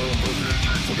musicianship,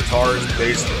 the guitars, the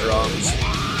bass, and the drums.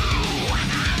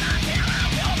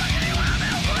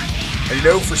 And you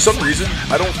know, for some reason,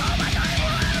 I don't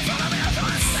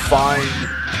find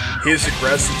his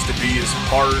aggressives to be as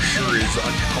harsh or as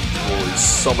uncomfortable as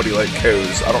somebody like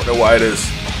Ko's. I don't know why it is.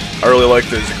 I really like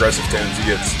those aggressive tones he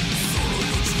gets.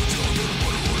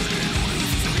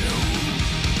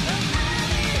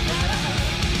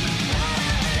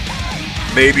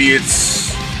 Maybe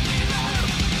it's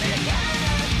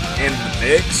in the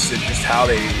mix and just how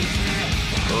they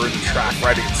are in the track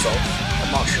writing itself.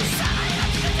 I'm not sure.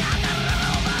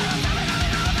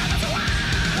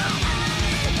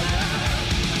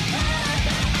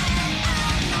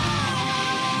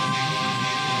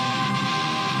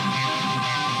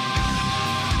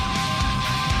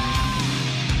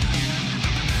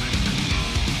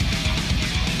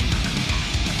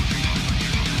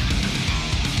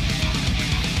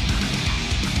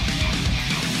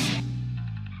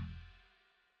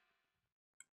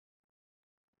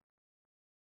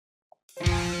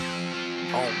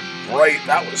 Right,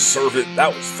 that was Serve It.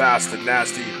 That was fast and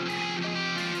nasty.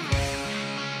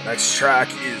 Next track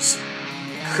is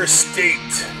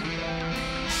Cristate.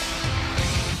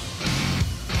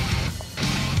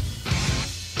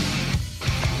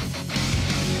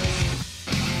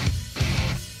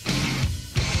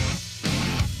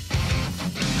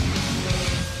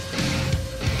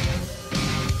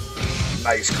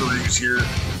 Nice grooves here.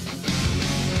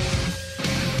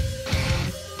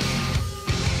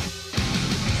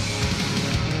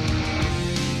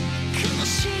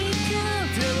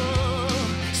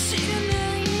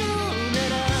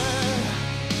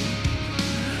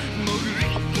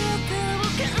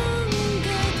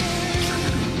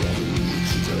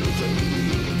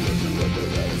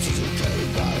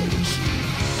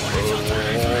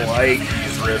 I like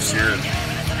these riffs here.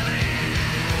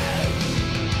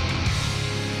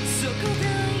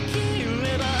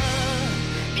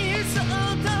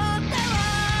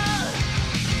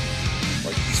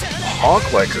 Like these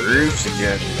punk-like grooves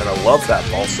again, and I love that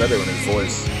falsetto in his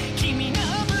voice.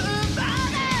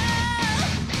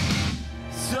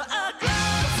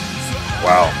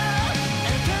 Wow.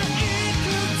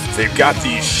 They've got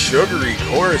these sugary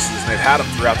choruses, and they've had them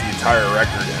throughout the entire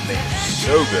record, and they're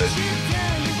so good.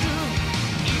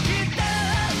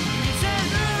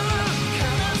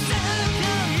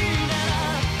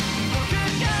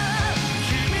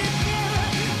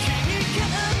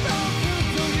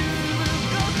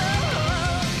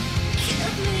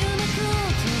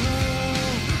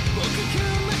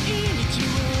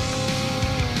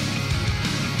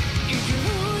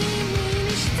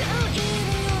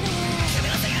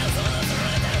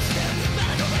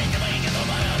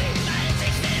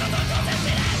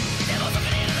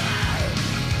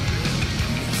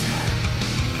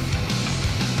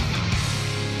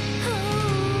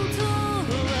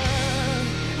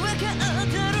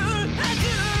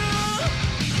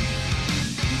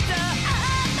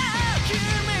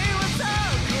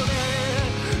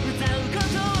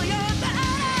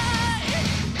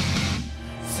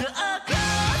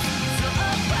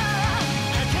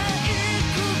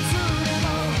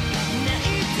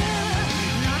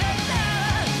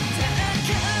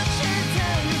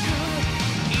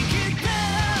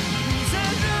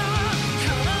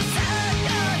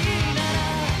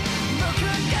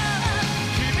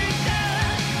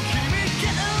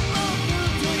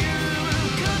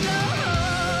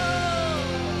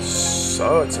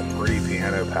 So it's a pretty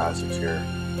piano passage here.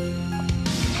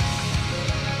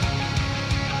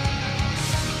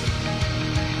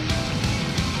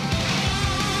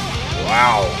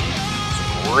 Wow,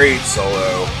 it's a great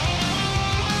solo.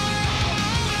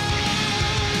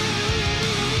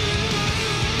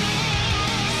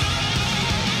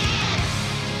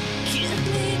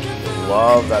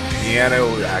 Love that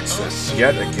piano accent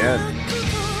yet again.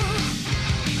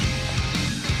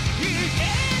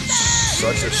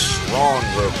 Such a strong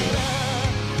vocal.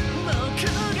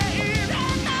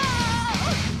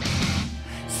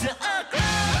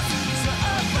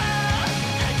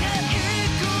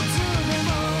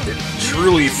 It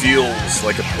truly feels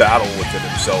like a battle within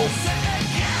himself,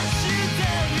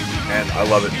 and I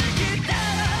love it.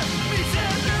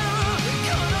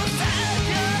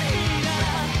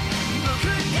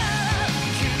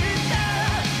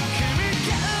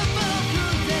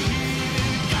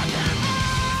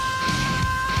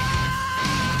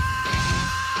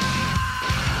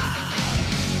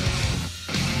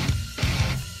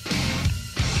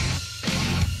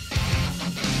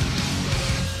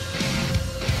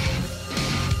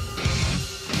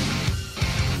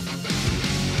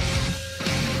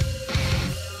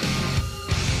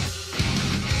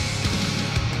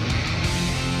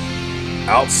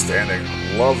 Outstanding.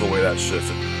 Love the way that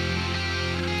shifted.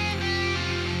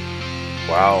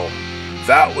 Wow.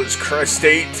 That was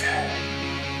Cristate.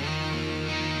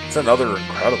 It's another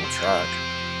incredible track.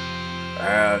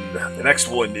 And the next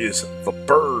one is The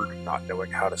Bird Not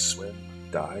Knowing How to Swim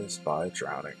Dies by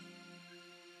Drowning.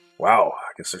 Wow,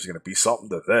 I guess there's going to be something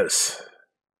to this.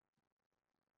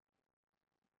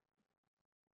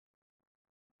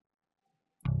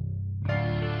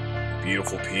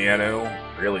 Beautiful piano,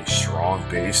 really strong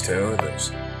bass tone.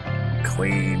 There's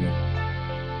clean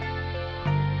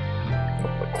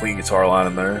guitar line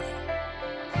in there.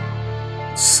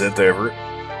 Synth over it.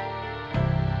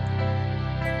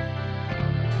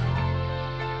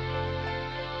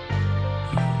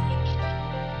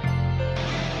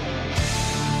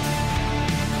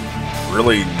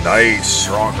 Really nice,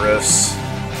 strong riffs.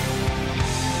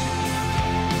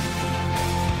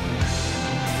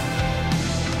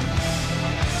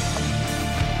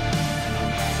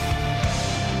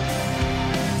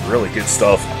 Really good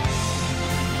stuff.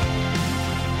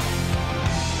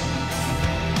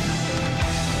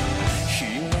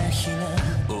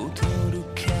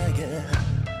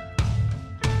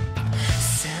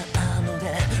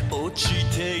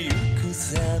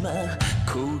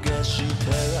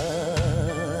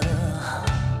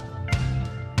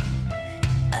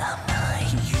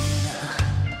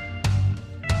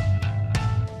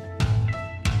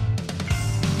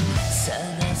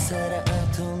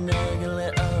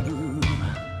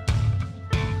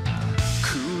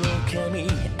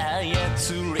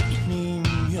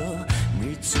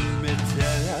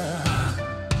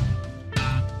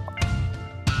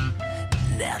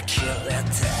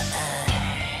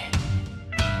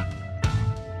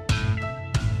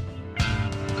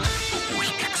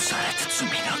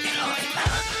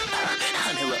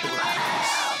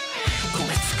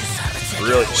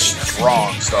 Really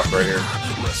strong stuff right here.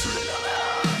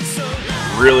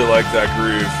 Really like that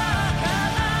groove.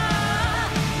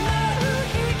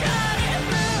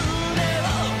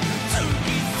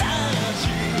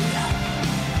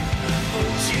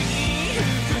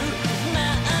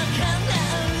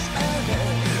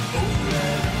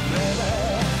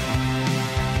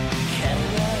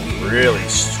 Really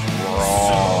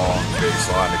strong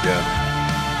bass line again.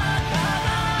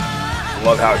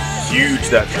 Love how huge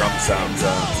that drum sound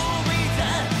sounds.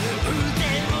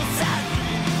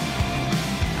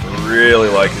 Really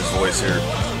like his voice here.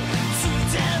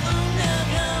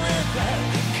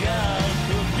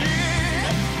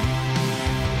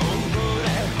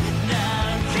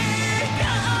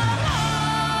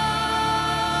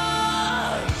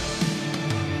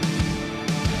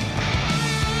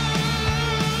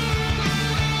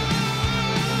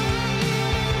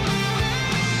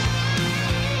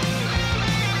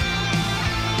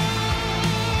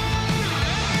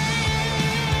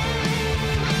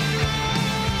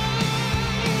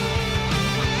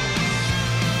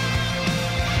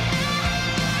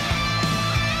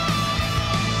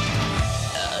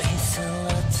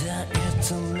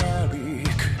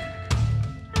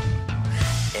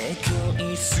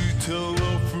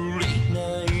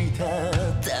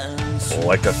 I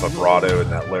like that vibrato and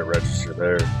that lit register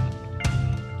there.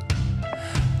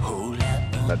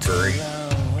 That very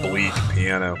bleak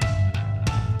piano.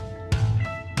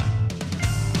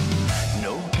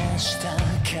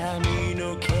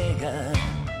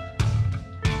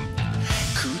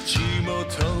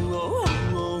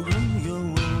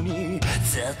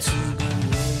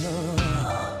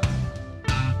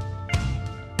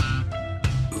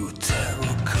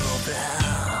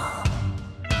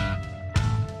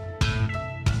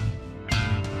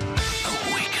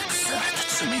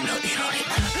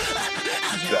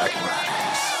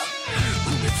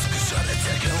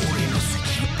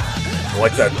 I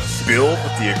like that build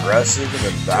with the aggressive and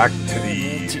then back to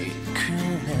the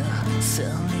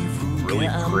really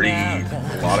pretty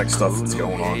melodic stuff that's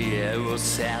going on.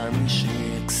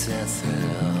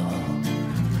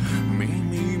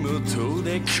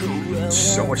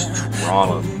 So much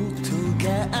drama.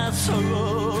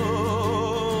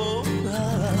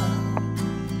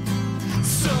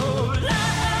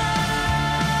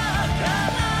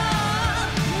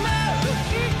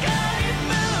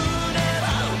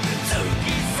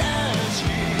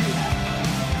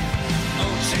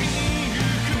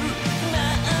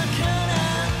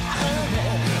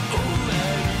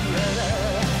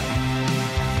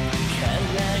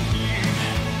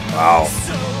 Wow.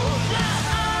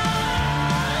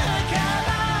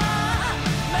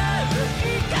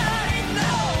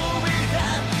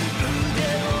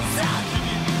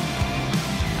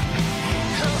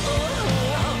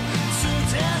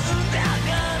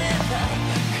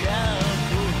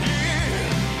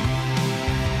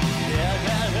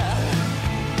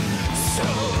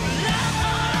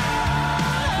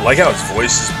 I like how his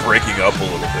voice is breaking up a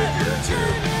little bit here too.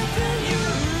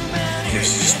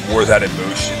 Gives just more of that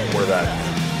emotion, more of that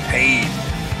pain.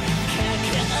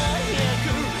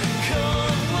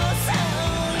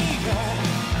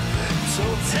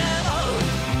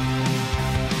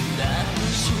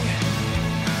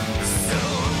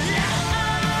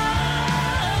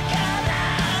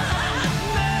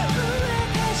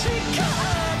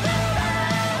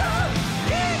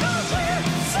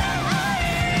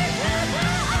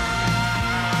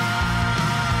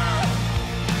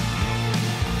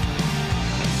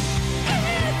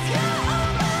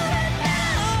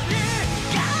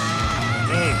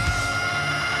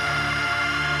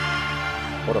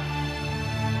 What a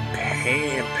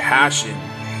passion,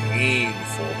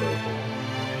 painful vocal.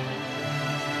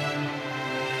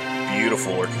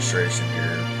 Beautiful orchestration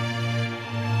here.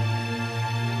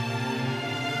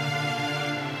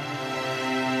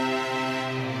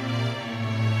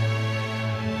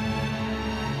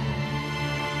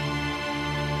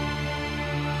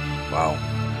 Wow.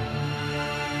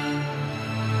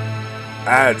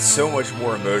 Adds so much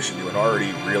more emotion to an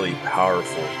already really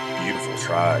powerful, beautiful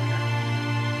track.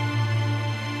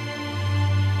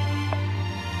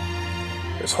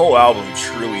 This whole album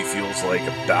truly feels like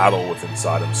a battle with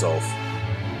inside himself.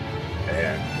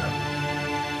 And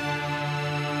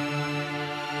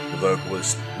the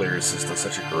vocalist, lyricist does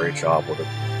such a great job with it.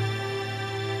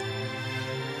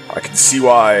 I can see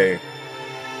why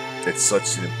it's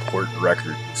such an important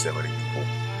record to so many people.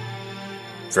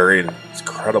 Very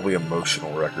incredibly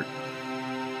emotional record.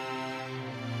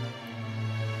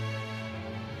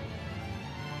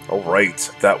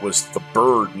 Alright, that was The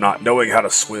Bird Not Knowing How to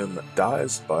Swim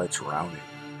Dies by Drowning.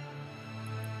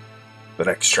 The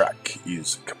next track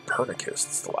is Copernicus.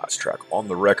 It's the last track on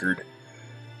the record.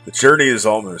 The journey is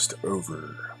almost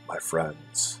over, my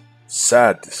friends.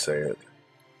 Sad to say it.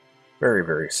 Very,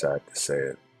 very sad to say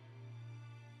it.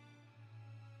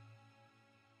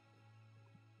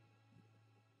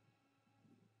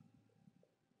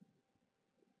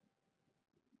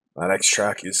 My next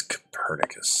track is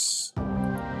Copernicus.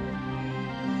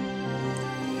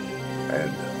 And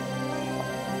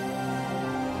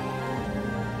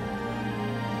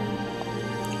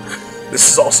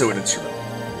this is also an instrument.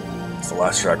 It's the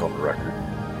last track on the record.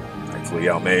 Thankfully,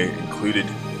 Yume included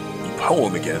the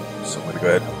poem again, so I'm going to go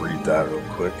ahead and read that real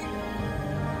quick.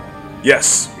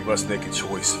 Yes, we must make a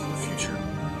choice for the future.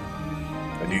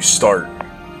 A new start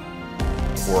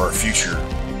for our future,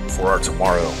 for our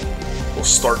tomorrow. We'll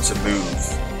start to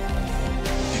move.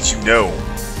 Did you know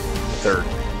that there are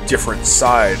different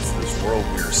sides to this world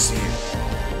we are seeing?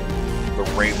 The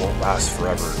rain won't last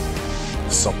forever.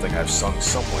 It's something I've sung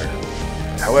somewhere.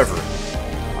 However,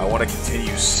 I want to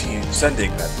continue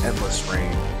sending that endless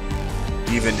rain,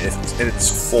 even if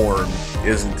its form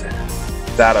isn't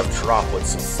that of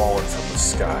droplets falling from the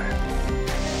sky.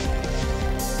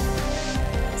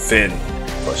 Finn,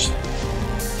 question.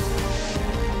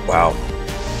 Wow.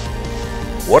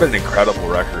 What an incredible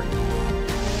record.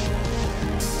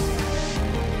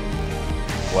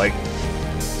 Like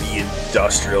the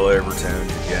industrial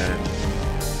overtones again.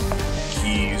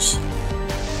 Keys.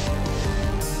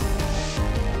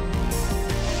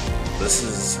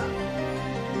 This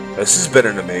has been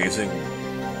an amazing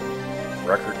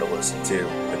record to listen to.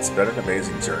 It's been an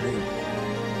amazing journey.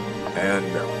 And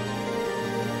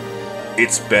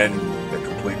it's been a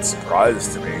complete surprise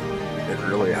to me. It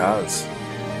really has.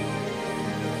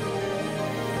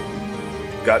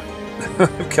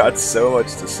 I've got so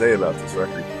much to say about this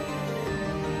record.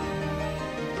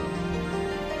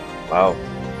 Wow.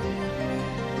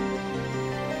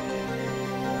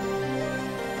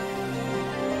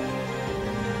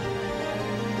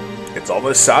 It's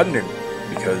almost saddening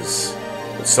because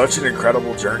it's such an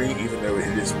incredible journey, even though it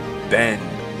has been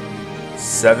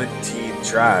 17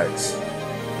 tracks.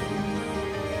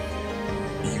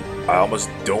 I almost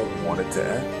don't want it to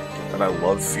end. And I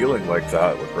love feeling like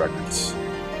that with records.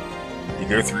 You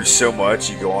go through so much,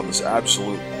 you go on this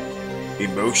absolute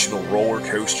emotional roller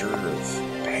coaster of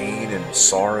pain and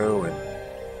sorrow and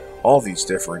all these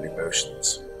different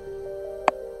emotions.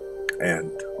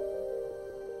 And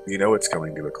you know it's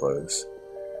coming to a close.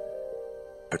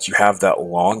 But you have that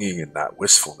longing and that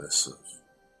wistfulness of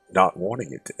not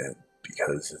wanting it to end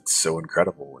because it's so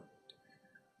incredible. And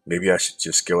maybe I should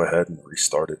just go ahead and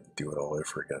restart it and do it all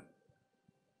over again.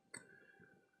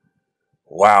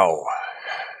 Wow.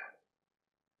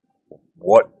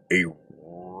 What a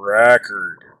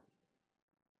record.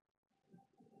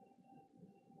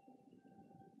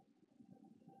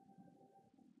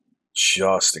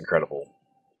 Just incredible.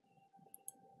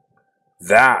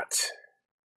 That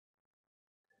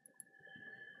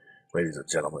ladies and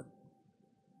gentlemen,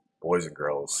 boys and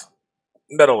girls,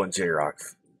 metal and J-rock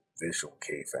visual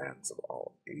K fans of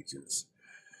all ages,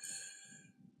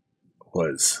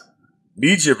 was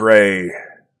Mejibray,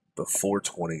 the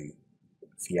 420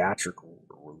 Theatrical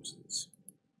Roses.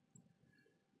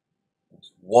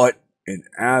 What an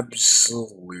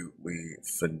absolutely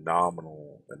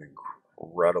phenomenal and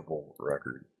incredible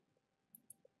record.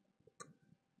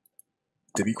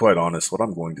 To be quite honest, what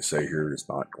I'm going to say here is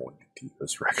not going to do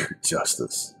this record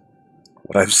justice.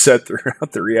 What I've said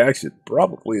throughout the reaction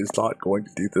probably is not going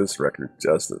to do this record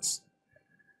justice.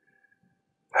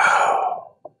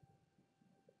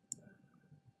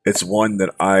 It's one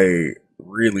that I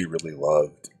really, really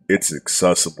loved. It's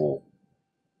accessible,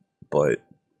 but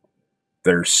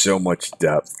there's so much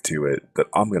depth to it that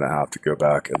I'm going to have to go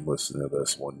back and listen to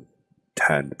this one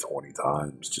 10 to 20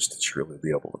 times just to truly be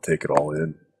able to take it all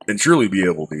in and truly be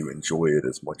able to enjoy it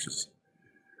as much as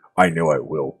I know I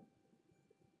will.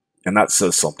 And that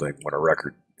says something when a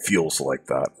record feels like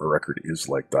that, a record is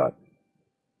like that.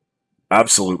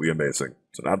 Absolutely amazing.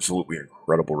 It's an absolutely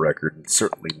incredible record, and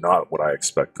certainly not what I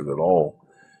expected at all.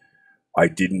 I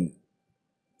don't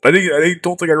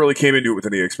think I really came into it with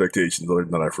any expectations other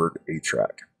than I've heard a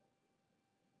track.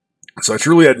 So I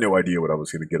truly had no idea what I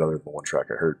was going to get other than the one track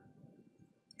I heard,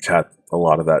 which had a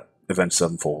lot of that Avenged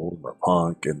Sevenfold and the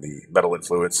punk and the metal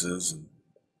influences and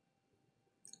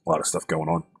a lot of stuff going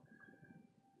on.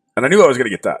 And I knew I was going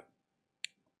to get that.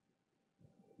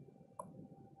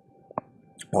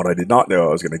 What I did not know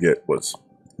I was going to get was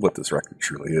what this record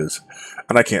truly is.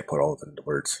 And I can't put all of it into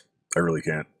words. I really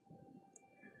can't.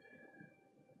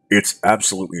 It's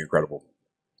absolutely incredible.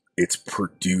 It's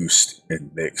produced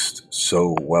and mixed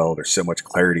so well. There's so much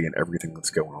clarity in everything that's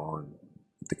going on.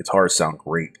 The guitars sound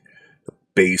great. The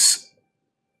bass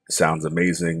sounds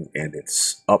amazing, and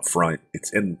it's up front.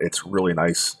 It's really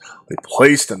nicely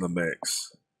placed in the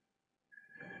mix.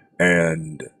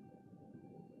 And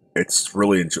it's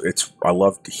really, I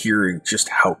loved hearing just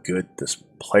how good this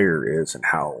player is and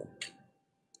how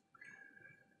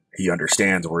he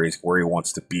understands where he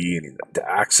wants to be, and to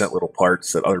accent little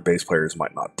parts that other bass players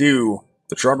might not do.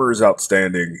 The drummer is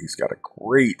outstanding. He's got a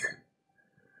great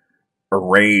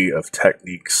array of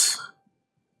techniques,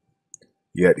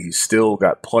 yet he's still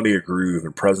got plenty of groove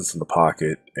and presence in the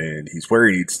pocket, and he's where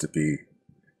he needs to be. You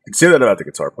can say that about the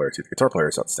guitar player too. The guitar player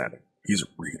is outstanding. He's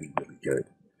really, really good.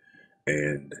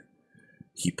 And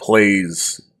he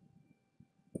plays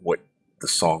what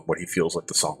he feels like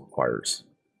the song requires.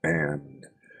 And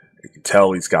you can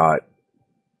tell he's got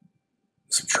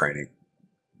some training.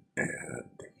 And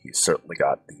he's certainly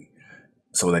got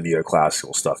some of the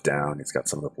neoclassical stuff down. He's got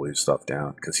some of the blues stuff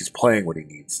down because he's playing what he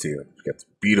needs to. And he's got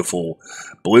beautiful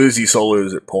bluesy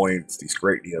solos at points, these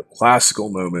great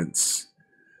neoclassical moments,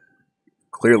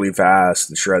 clearly vast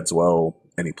and shreds well,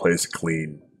 and he plays it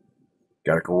clean.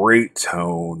 Got a great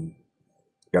tone,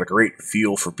 got a great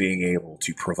feel for being able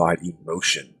to provide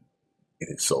emotion in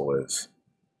his solos.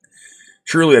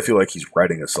 Truly, I feel like he's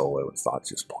writing a solo, it's not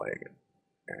just playing it.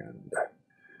 And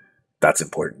that's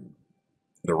important.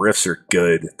 The riffs are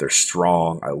good, they're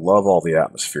strong. I love all the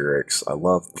atmospherics. I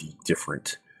love the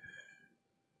different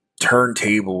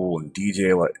turntable and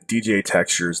DJ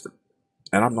textures.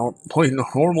 And I'm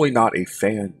normally not a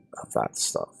fan of that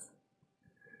stuff.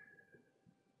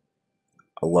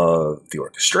 I love the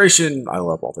orchestration. I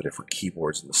love all the different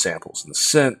keyboards and the samples and the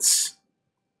synths.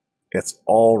 It's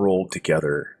all rolled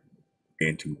together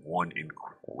into one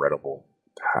incredible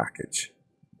package.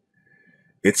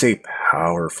 It's a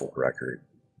powerful record.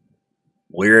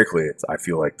 Lyrically, I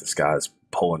feel like this guy's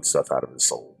pulling stuff out of his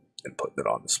soul and putting it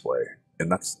on display.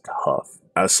 And that's tough.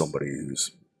 As somebody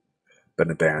who's been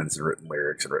in bands and written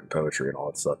lyrics and written poetry and all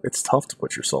that stuff, it's tough to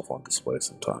put yourself on display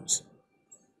sometimes.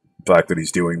 The fact that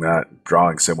he's doing that,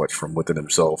 drawing so much from within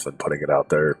himself and putting it out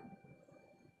there,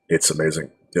 it's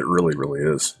amazing. It really, really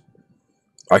is.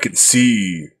 I can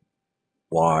see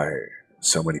why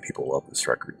so many people love this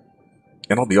record.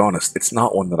 And I'll be honest, it's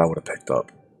not one that I would have picked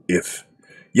up if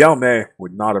Yume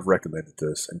would not have recommended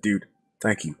this. And dude,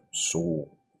 thank you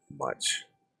so much.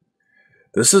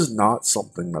 This is not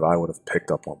something that I would have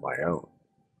picked up on my own.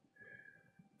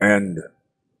 And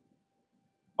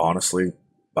honestly,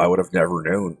 I would have never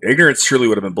known. Ignorance truly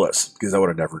would have been bliss, because I would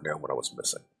have never known what I was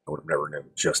missing. I would have never known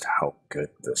just how good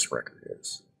this record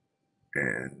is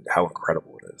and how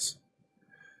incredible it is.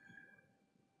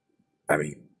 I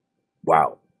mean,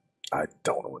 wow. I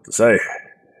don't know what to say.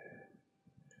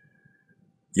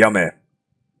 Yume,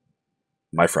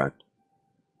 my friend,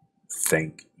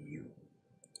 thank you.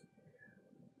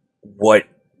 What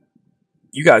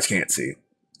you guys can't see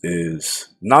is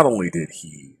not only did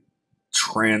he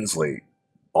translate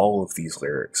all of these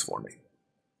lyrics for me.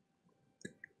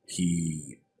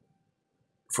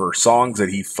 For songs that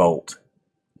he felt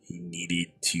he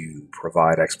needed to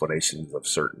provide explanations of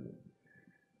certain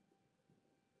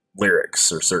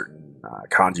lyrics or certain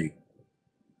kanji,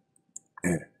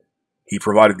 and he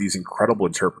provided these incredible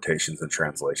interpretations and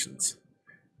translations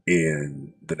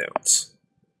in the notes.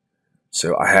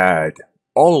 So I had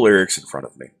all the lyrics in front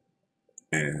of me,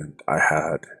 and I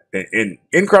had,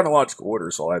 in chronological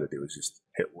order, so all I had to do was just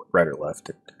hit right or left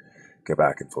and go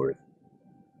back and forth.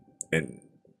 And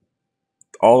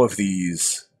all of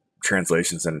these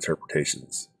translations and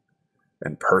interpretations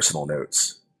and personal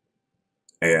notes.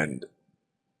 And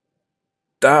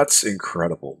that's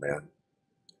incredible, man.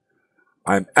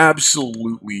 I'm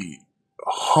absolutely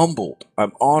humbled.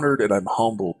 I'm honored and I'm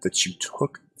humbled that you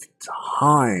took the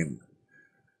time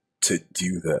to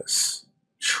do this.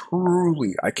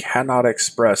 Truly, I cannot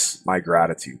express my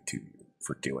gratitude to you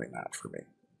for doing that for me.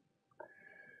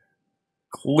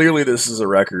 Clearly, this is a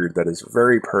record that is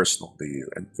very personal to you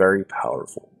and very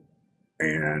powerful.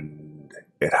 And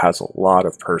it has a lot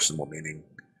of personal meaning.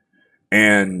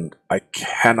 And I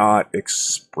cannot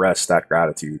express that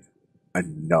gratitude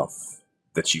enough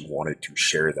that you wanted to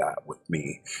share that with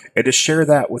me. And to share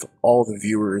that with all the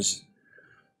viewers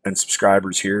and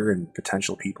subscribers here and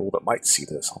potential people that might see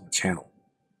this on the channel.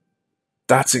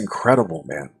 That's incredible,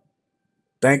 man.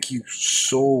 Thank you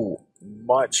so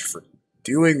much for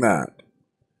doing that.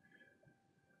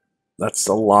 That's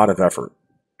a lot of effort,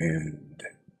 and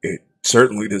it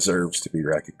certainly deserves to be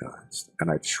recognized. And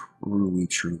I truly,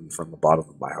 truly, from the bottom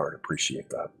of my heart,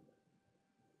 appreciate that.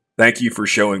 Thank you for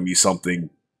showing me something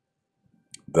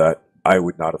that I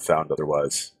would not have found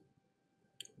otherwise.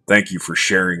 Thank you for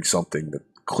sharing something that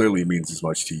clearly means as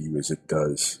much to you as it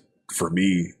does for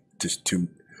me, just to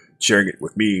sharing it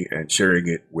with me and sharing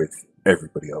it with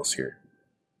everybody else here.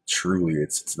 Truly,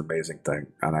 it's an amazing thing,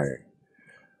 and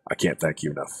I can't thank you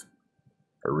enough.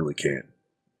 I really can't.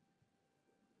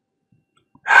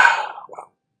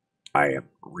 Wow. I am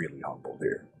really humbled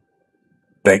here.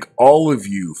 Thank all of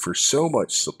you for so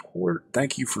much support.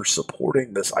 Thank you for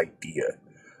supporting this idea.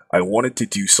 I wanted to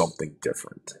do something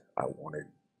different.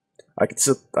 I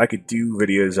could do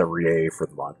videos every day for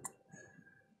the month,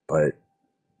 but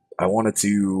I wanted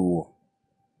to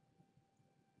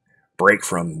break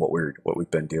from what we've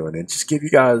been doing and just give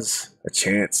you guys a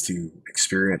chance to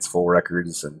experience full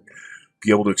records and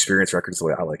be able to experience records the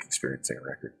way I like experiencing a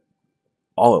record.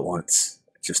 All at once,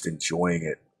 just enjoying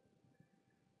it.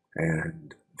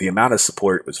 And the amount of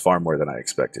support was far more than I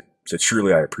expected. So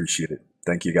truly, I appreciate it.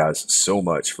 Thank you guys so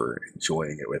much for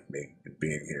enjoying it with me and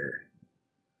being here.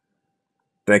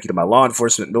 Thank you to my law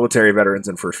enforcement, military veterans,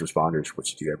 and first responders,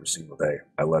 which you do every single day.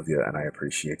 I love you and I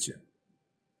appreciate you.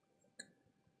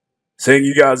 Saying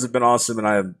you guys have been awesome and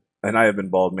I have been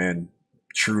bald, man,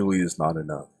 truly is not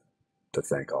enough to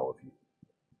thank all of you.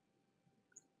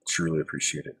 Truly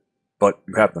appreciate it. But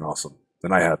you have been awesome,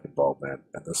 and I have been bald, man,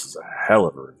 and this is a hell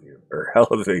of a review, or hell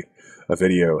of a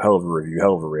video, hell of a review,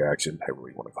 hell of a reaction, however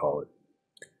you want to call it.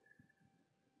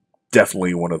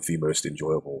 Definitely one of the most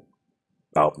enjoyable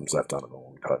albums I've done in a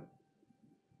long time.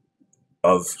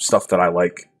 Of stuff that I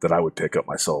like, that I would pick up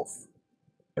myself,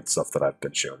 and stuff that I've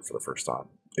been shown for the first time.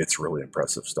 It's really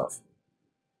impressive stuff.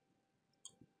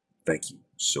 Thank you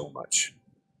so much.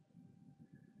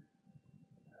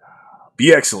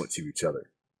 Be excellent to each other,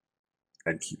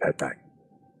 and keep headbanging.